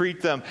we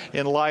treat them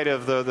in light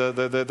of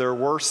their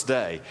worst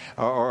day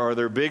or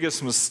their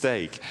biggest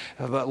mistake.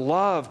 But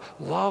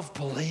love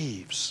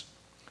believes.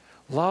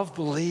 Love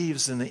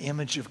believes in the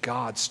image of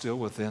God still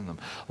within them.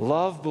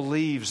 Love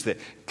believes that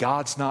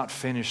God's not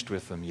finished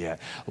with them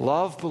yet.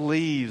 Love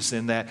believes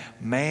in that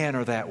man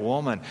or that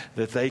woman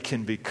that they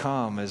can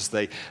become as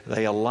they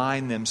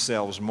align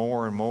themselves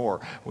more and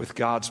more with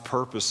God's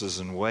purposes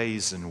and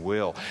ways and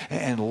will.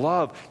 And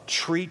love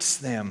treats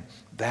them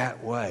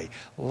that way.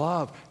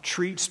 Love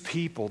treats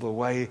people the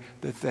way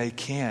that they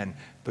can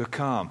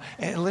become.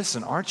 And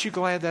listen, aren't you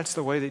glad that's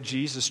the way that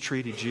Jesus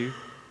treated you?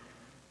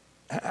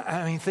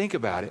 I mean, think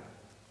about it.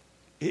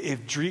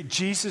 If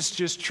Jesus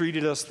just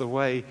treated us the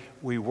way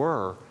we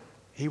were,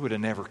 he would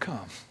have never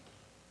come.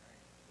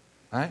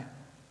 Right?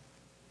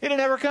 He'd have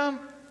never come.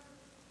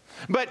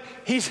 But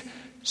he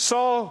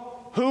saw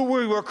who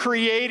we were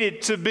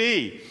created to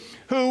be,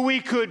 who we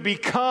could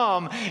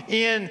become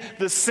in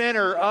the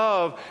center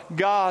of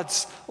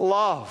God's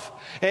love.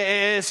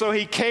 And so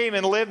he came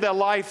and lived that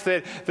life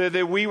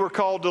that we were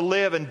called to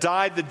live and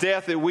died the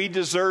death that we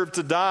deserved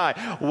to die.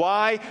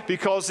 Why?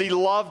 Because he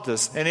loved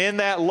us. And in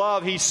that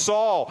love, he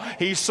saw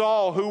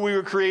who we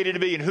were created to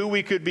be and who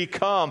we could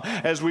become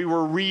as we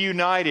were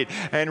reunited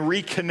and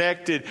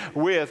reconnected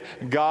with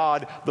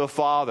God the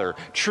Father.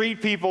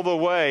 Treat people the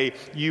way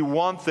you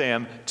want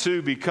them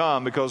to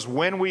become, because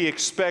when we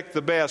expect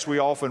the best, we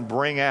often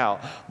bring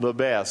out the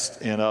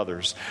best in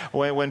others.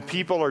 When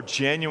people are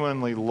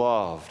genuinely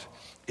loved,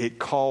 it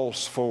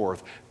calls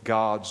forth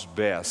God's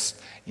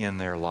best in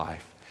their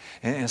life.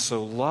 And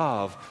so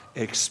love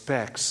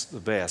expects the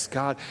best.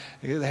 God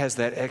has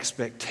that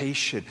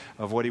expectation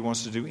of what he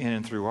wants to do in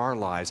and through our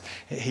lives.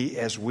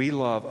 As we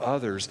love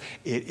others,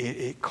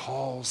 it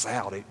calls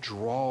out, it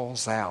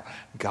draws out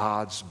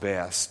God's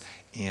best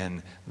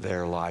in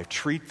their life.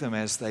 Treat them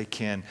as they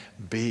can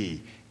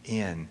be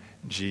in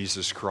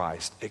Jesus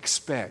Christ.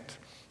 Expect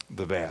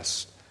the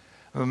best.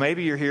 Well,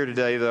 maybe you're here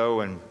today,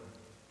 though, and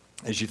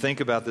as you think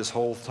about this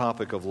whole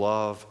topic of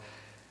love,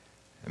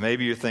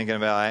 maybe you're thinking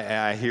about,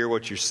 I hear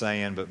what you're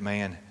saying, but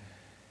man,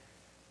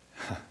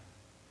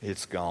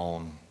 it's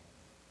gone.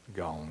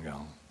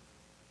 The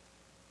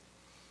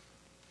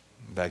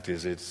fact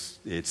is,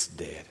 it's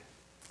dead.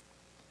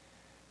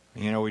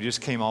 You know, we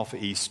just came off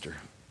of Easter,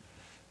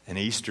 and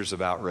Easter's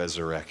about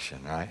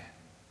resurrection, right?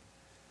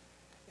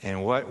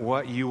 And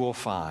what you will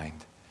find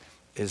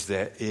is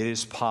that it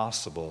is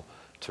possible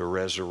to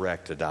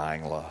resurrect a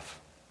dying love.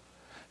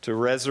 To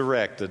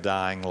resurrect a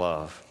dying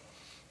love.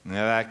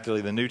 Now,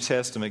 actually, the New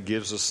Testament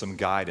gives us some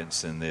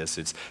guidance in this.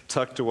 It's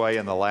tucked away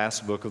in the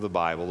last book of the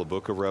Bible, the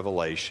book of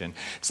Revelation.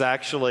 It's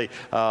actually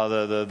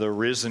the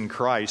risen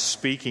Christ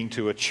speaking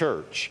to a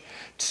church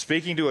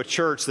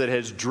that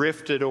has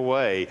drifted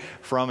away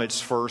from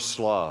its first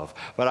love.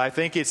 But I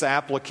think its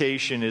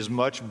application is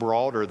much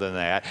broader than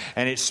that,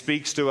 and it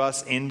speaks to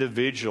us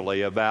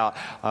individually about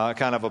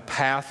kind of a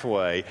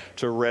pathway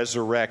to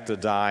resurrect a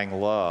dying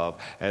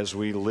love as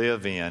we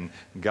live in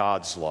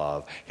God's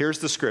love. Here's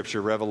the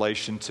scripture,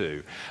 Revelation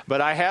 2.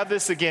 But I have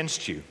this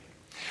against you,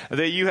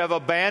 that you have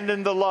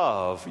abandoned the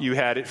love you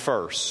had at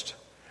first.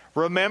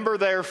 Remember,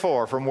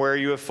 therefore, from where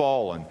you have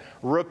fallen.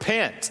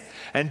 Repent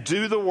and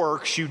do the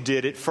works you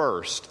did at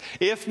first.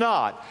 If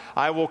not,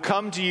 I will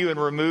come to you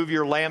and remove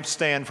your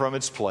lampstand from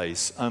its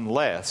place,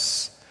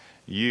 unless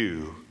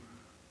you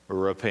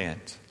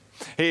repent.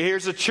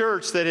 Here's a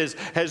church that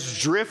has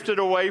drifted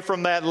away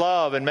from that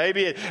love, and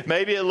maybe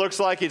it looks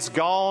like it's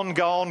gone,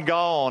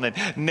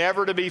 and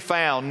never to be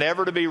found,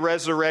 never to be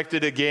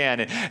resurrected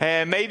again.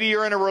 And maybe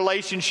you're in a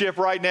relationship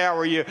right now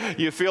where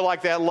you feel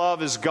like that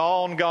love is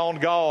gone,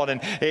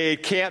 and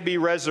it can't be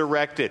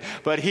resurrected.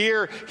 But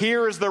here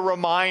is the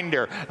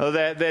reminder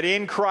that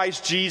in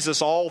Christ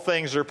Jesus all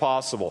things are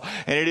possible,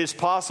 and it is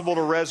possible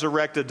to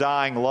resurrect a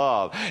dying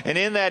love. And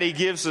in that, he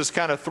gives us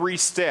kind of 3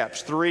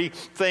 steps, 3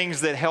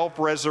 things that help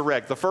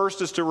resurrect. The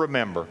first is to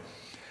remember.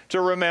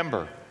 To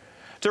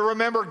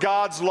remember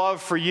God's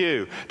love for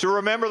you. To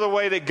remember the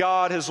way that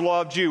God has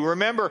loved you.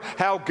 Remember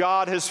how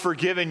God has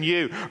forgiven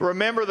you.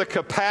 Remember the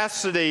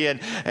capacity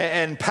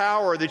and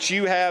power that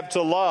you have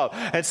to love.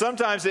 And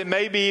sometimes it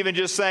may be even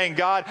just saying,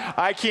 God,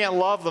 I can't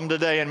love them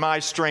today in my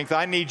strength.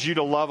 I need you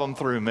to love them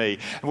through me.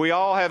 We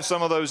all have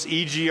some of those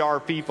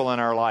EGR people in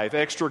our life,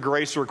 extra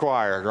grace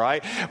required,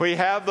 right? We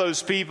have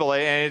those people,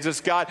 and it's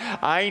just, God,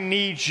 I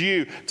need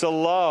you to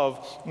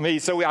love me.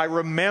 So I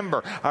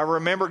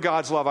remember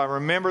God's love. I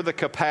remember the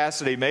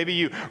capacity. Maybe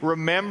you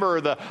remember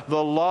the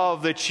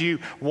love that you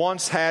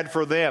once had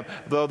for them,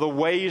 the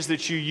ways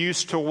that you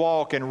used to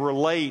walk and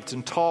relate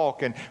and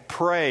talk and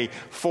pray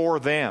for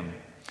them.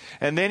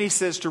 And then he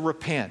says to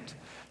repent.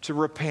 To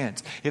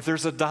repent. If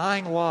there's a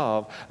dying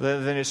love,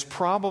 then it's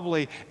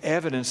probably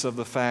evidence of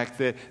the fact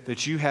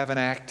that you haven't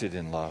acted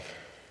in love.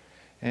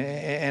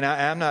 And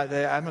I'm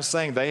not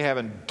saying they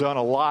haven't done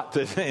a lot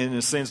that, in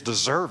a sense,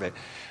 deserve it.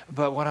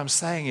 But what I'm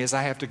saying is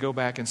I have to go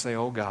back and say,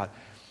 oh God,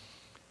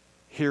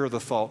 here are the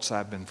thoughts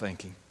I've been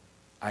thinking.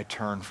 I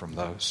turn from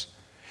those.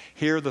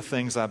 Here are the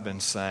things I've been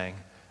saying.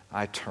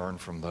 I turn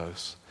from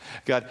those.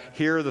 God,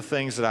 here are the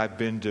things that I've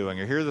been doing,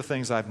 or here are the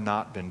things I've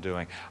not been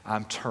doing.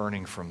 I'm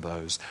turning from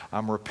those.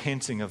 I'm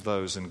repenting of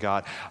those. And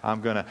God, I'm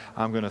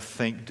gonna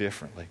think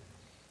differently.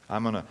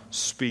 I'm going to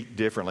speak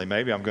differently.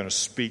 Maybe I'm going to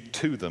speak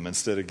to them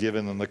instead of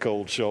giving them the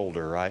cold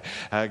shoulder, right?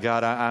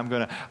 God, I'm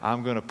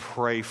going to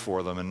pray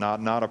for them, and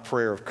not a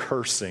prayer of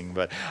cursing,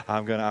 but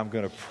I'm going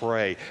to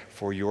pray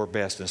for your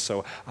best. And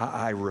so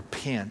I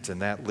repent,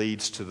 and that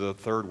leads to the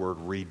third word,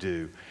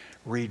 redo.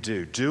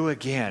 Redo. Do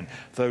again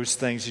those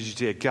things that you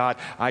did. God,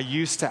 I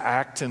used to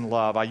act in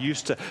love. I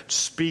used to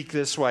speak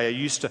this way. I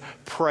used to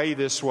pray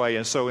this way.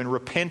 And so in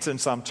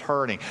repentance, I'm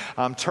turning.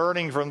 I'm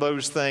turning from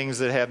those things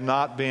that have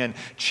not been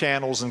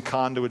channels and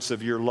conduits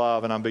of your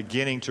love. And I'm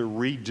beginning to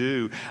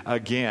redo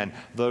again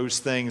those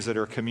things that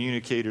are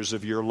communicators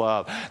of your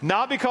love.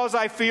 Not because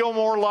I feel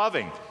more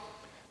loving,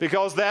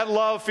 because that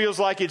love feels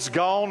like it's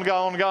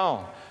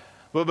gone.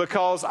 But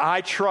because I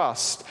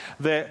trust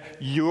that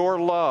your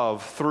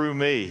love through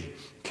me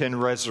can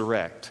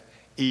resurrect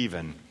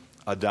even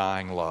a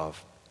dying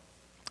love.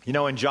 You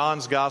know, in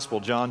John's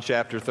Gospel, John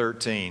chapter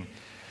 13,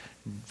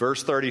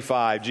 verse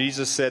 35,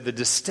 Jesus said the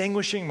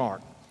distinguishing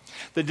mark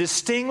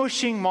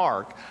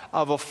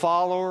of a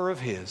follower of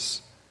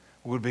his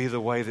would be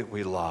the way that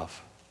we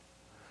love.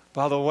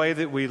 By the way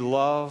that we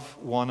love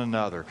one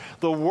another.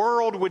 The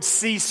world would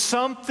see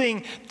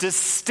something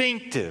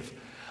distinctive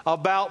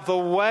about the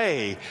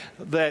way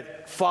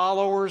that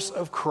followers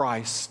of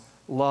Christ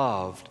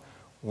loved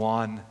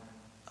one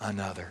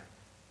another.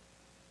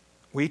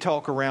 We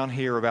talk around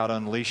here about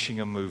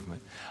unleashing a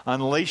movement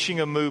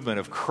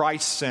of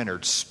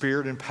Christ-centered,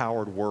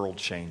 Spirit-empowered world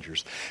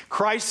changers.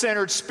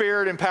 Christ-centered,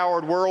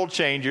 Spirit-empowered world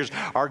changers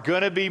are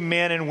going to be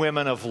men and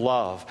women of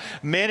love.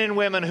 Men and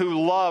women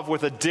who love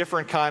with a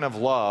different kind of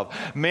love.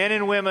 Men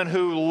and women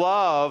who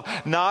love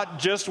not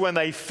just when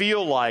they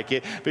feel like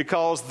it,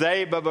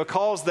 but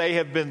because they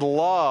have been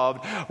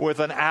loved with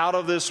an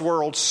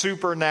out-of-this-world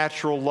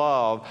supernatural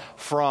love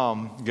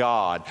from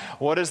God.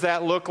 What does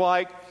that look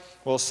like?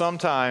 Well,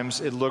 sometimes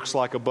it looks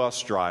like a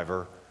bus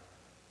driver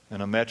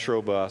in a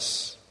metro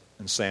bus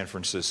in San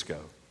Francisco.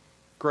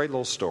 Great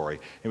little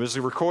story. It was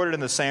recorded in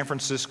the San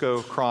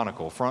Francisco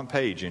Chronicle, front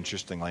page,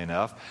 interestingly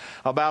enough,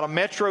 about a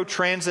metro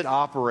transit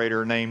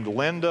operator named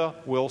Linda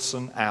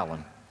Wilson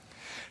Allen.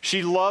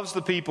 She loves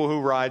the people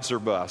who rides her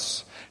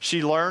bus.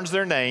 She learns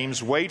their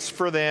names, waits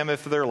for them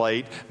if they're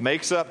late,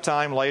 makes up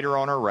time later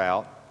on her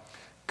route.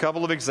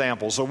 Couple of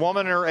examples. A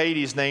woman in her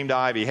 80s named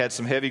Ivy had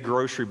some heavy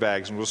grocery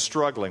bags and was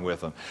struggling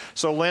with them.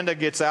 So Linda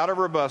gets out of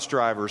her bus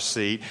driver's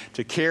seat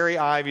to carry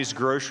Ivy's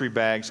grocery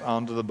bags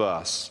onto the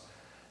bus.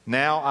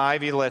 Now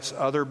Ivy lets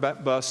other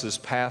buses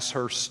pass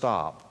her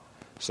stop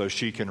so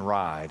she can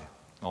ride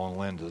on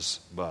Linda's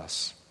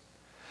bus.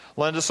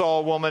 Linda saw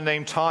a woman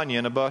named Tanya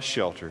in a bus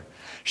shelter.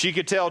 She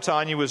could tell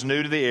Tanya was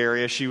new to the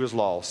area. She was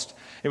lost.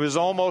 It was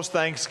almost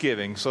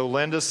Thanksgiving, so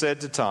Linda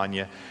said to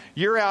Tanya,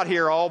 "You're out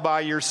here all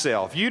by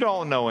yourself. You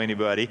don't know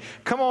anybody.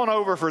 Come on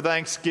over for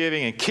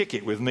Thanksgiving and kick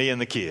it with me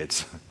and the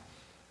kids."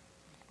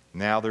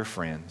 Now they're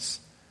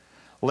friends.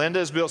 Linda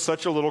has built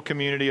such a little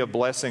community of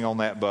blessing on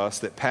that bus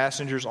that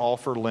passengers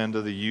offer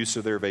Linda the use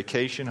of their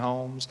vacation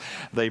homes.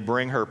 They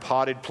bring her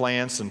potted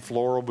plants and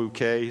floral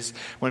bouquets.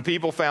 When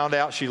people found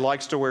out she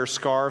likes to wear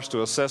scarves to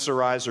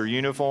accessorize her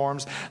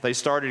uniforms, they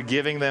started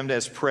giving them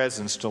as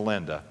presents to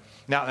Linda.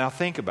 Now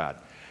think about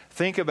it.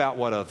 Think about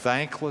what a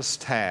thankless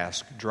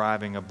task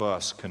driving a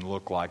bus can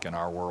look like in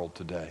our world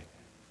today.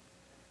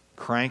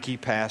 Cranky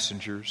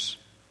passengers,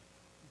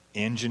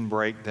 engine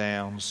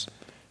breakdowns,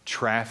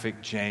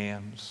 traffic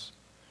jams,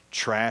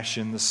 trash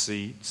in the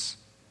seats.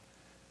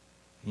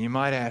 You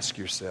might ask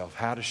yourself,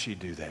 how does she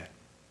do that?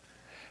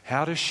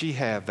 How does she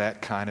have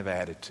that kind of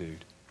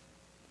attitude?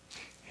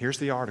 Here's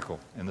the article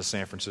in the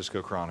San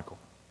Francisco Chronicle.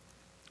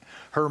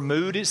 Her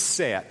mood is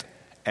set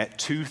at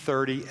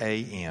 2:30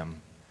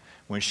 a.m.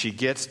 when she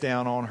gets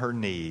down on her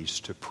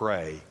knees to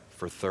pray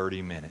for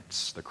 30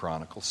 minutes, the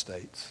Chronicle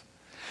states.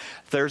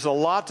 There's a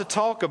lot to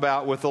talk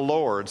about with the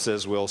Lord,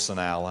 says Wilson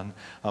Allen,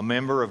 a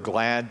member of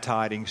Glad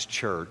Tidings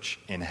Church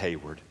in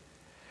Hayward.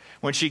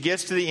 When she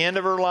gets to the end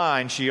of her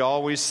line, she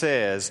always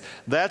says,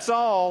 "That's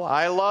all.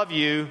 I love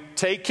you.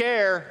 Take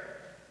care."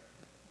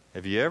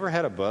 Have you ever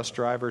had a bus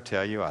driver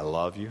tell you, "I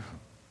love you"?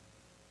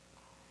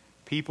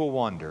 People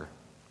wonder,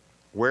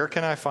 where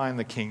can I find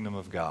the kingdom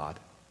of God?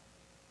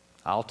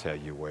 I'll tell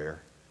you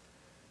where.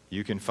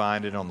 You can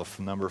find it on the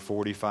number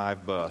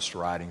 45 bus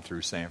riding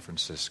through San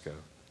Francisco.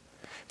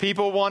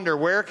 People wonder,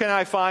 where can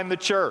I find the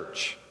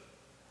church?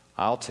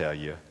 I'll tell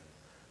you,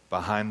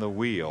 behind the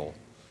wheel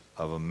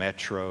of a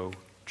Metro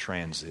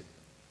Transit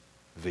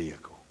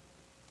vehicle.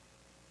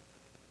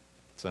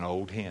 It's an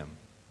old hymn.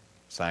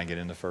 Sang it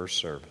in the first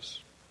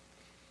service.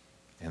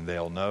 And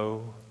they'll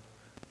know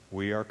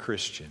we are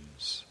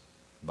Christians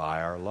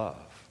by our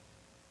love.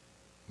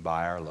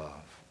 By our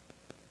love.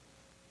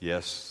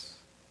 Yes,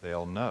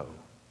 they'll know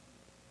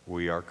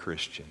we are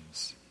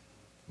Christians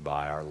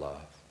by our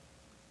love.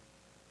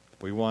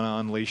 We want to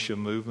unleash a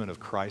movement of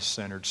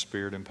Christ-centered,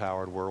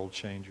 Spirit-empowered world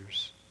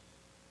changers.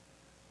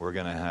 We're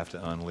going to have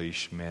to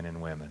unleash men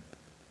and women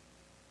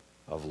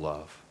of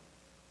love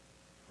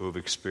who have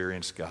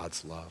experienced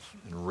God's love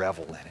and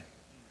revel in it,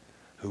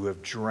 who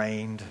have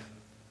drained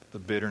the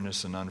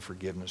bitterness and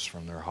unforgiveness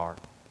from their heart,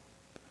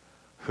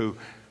 who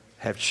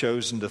have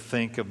chosen to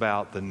think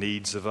about the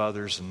needs of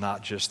others and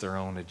not just their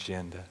own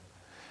agenda.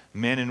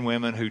 Men and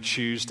women who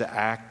choose to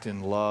act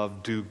in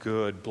love, do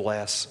good,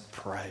 bless,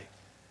 pray.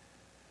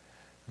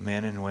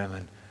 Men and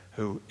women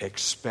who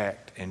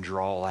expect and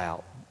draw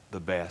out the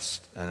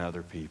best in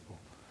other people.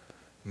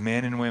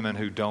 Men and women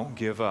who don't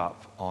give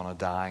up on a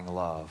dying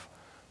love,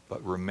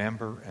 but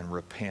remember and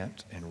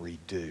repent and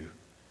redo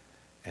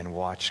and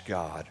watch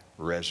God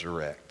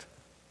resurrect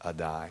a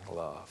dying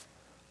love.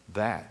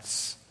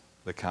 That's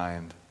the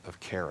kind of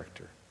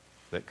character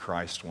that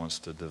Christ wants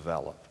to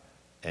develop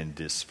and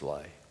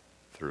display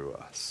through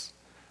us.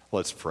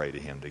 Let's pray to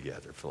Him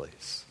together,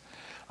 please.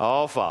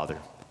 Oh, Father,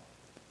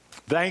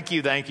 thank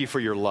you for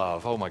your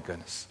love. Oh, my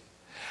goodness.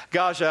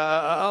 Gosh,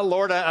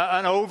 Lord,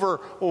 an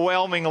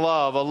overwhelming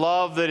love, a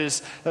love that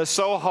is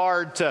so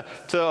hard to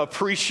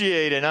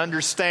appreciate and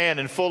understand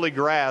and fully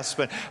grasp.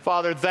 And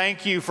Father,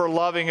 thank you for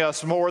loving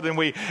us more than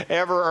we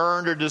ever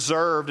earned or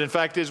deserved. In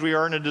fact, as we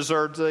earned and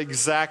deserved, the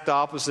exact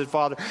opposite.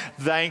 Father,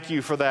 thank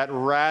you for that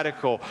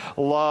radical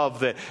love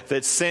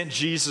that sent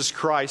Jesus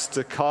Christ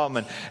to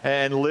come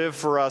and live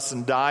for us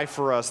and die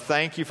for us.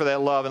 Thank you for that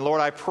love. And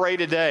Lord, I pray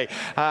today,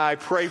 I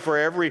pray for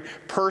every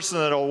person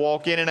that will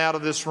walk in and out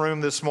of this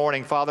room this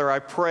morning. Father, I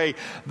pray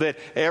that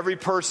every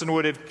person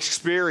would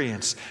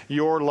experience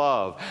your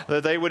love,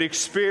 that they would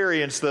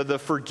experience the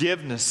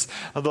forgiveness,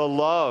 the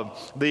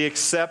love, the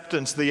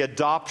acceptance, the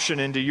adoption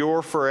into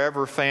your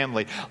forever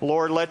family.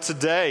 Lord, let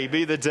today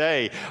be the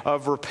day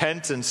of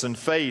repentance and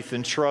faith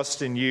and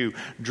trust in you.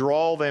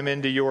 Draw them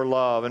into your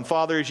love. And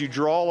Father, as you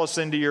draw us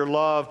into your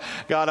love,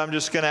 God, I'm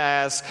just going to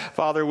ask,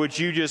 Father, would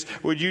you just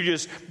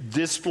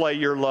display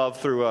your love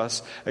through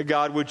us?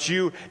 God, would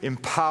you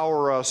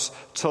empower us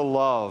to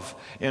love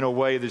in a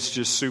way that's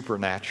just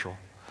supernatural,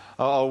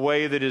 a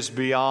way that is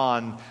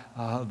beyond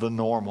the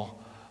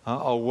normal,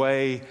 a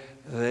way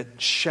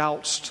that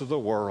shouts to the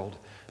world,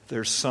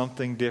 there's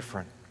something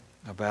different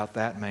about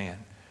that man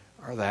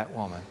or that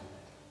woman.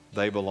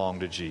 They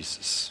belong to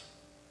Jesus.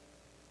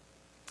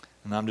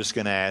 And I'm just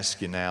going to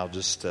ask you now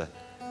just to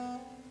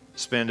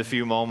spend a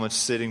few moments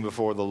sitting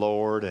before the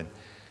Lord. And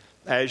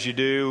as you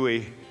do,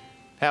 we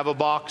have a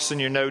box in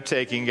your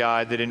note-taking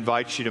guide that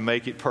invites you to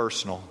make it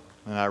personal.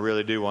 And I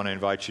really do want to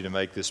invite you to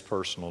make this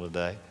personal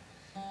today.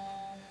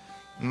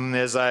 And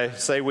as I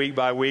say week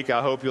by week,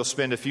 I hope you'll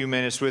spend a few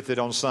minutes with it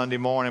on Sunday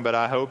morning, but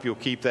I hope you'll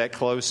keep that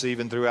close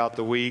even throughout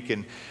the week.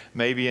 And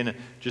maybe in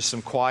just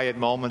some quiet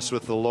moments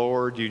with the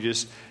Lord, you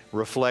just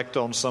reflect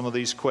on some of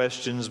these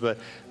questions. But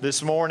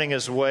this morning,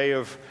 as a way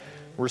of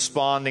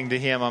responding to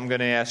Him, I'm going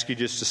to ask you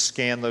just to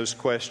scan those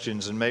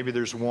questions. And maybe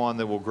there's one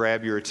that will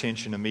grab your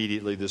attention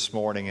immediately this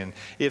morning. And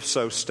if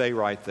so, stay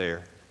right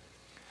there.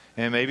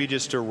 And maybe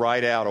just to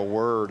write out a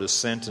word, a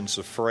sentence,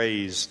 a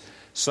phrase,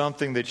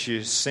 something that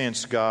you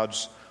sense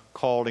God's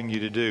calling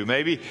you to do.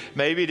 Maybe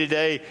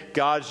today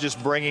God's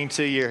just bringing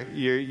to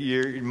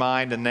your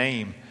mind a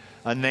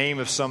name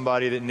of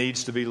somebody that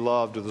needs to be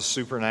loved with a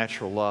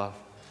supernatural love.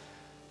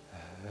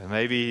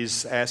 Maybe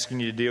He's asking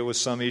you to deal with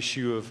some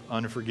issue of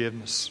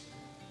unforgiveness,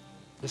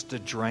 just to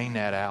drain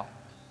that out.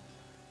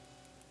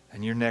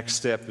 And your next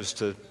step is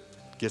to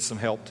get some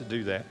help to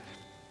do that.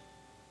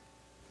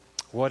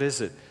 What is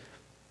it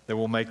that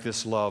will make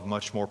this love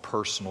much more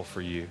personal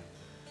for you?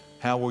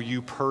 How will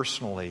you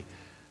personally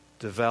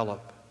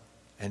develop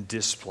and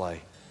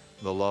display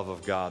the love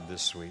of God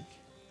this week?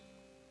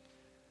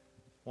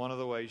 One of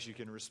the ways you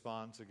can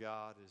respond to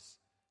God is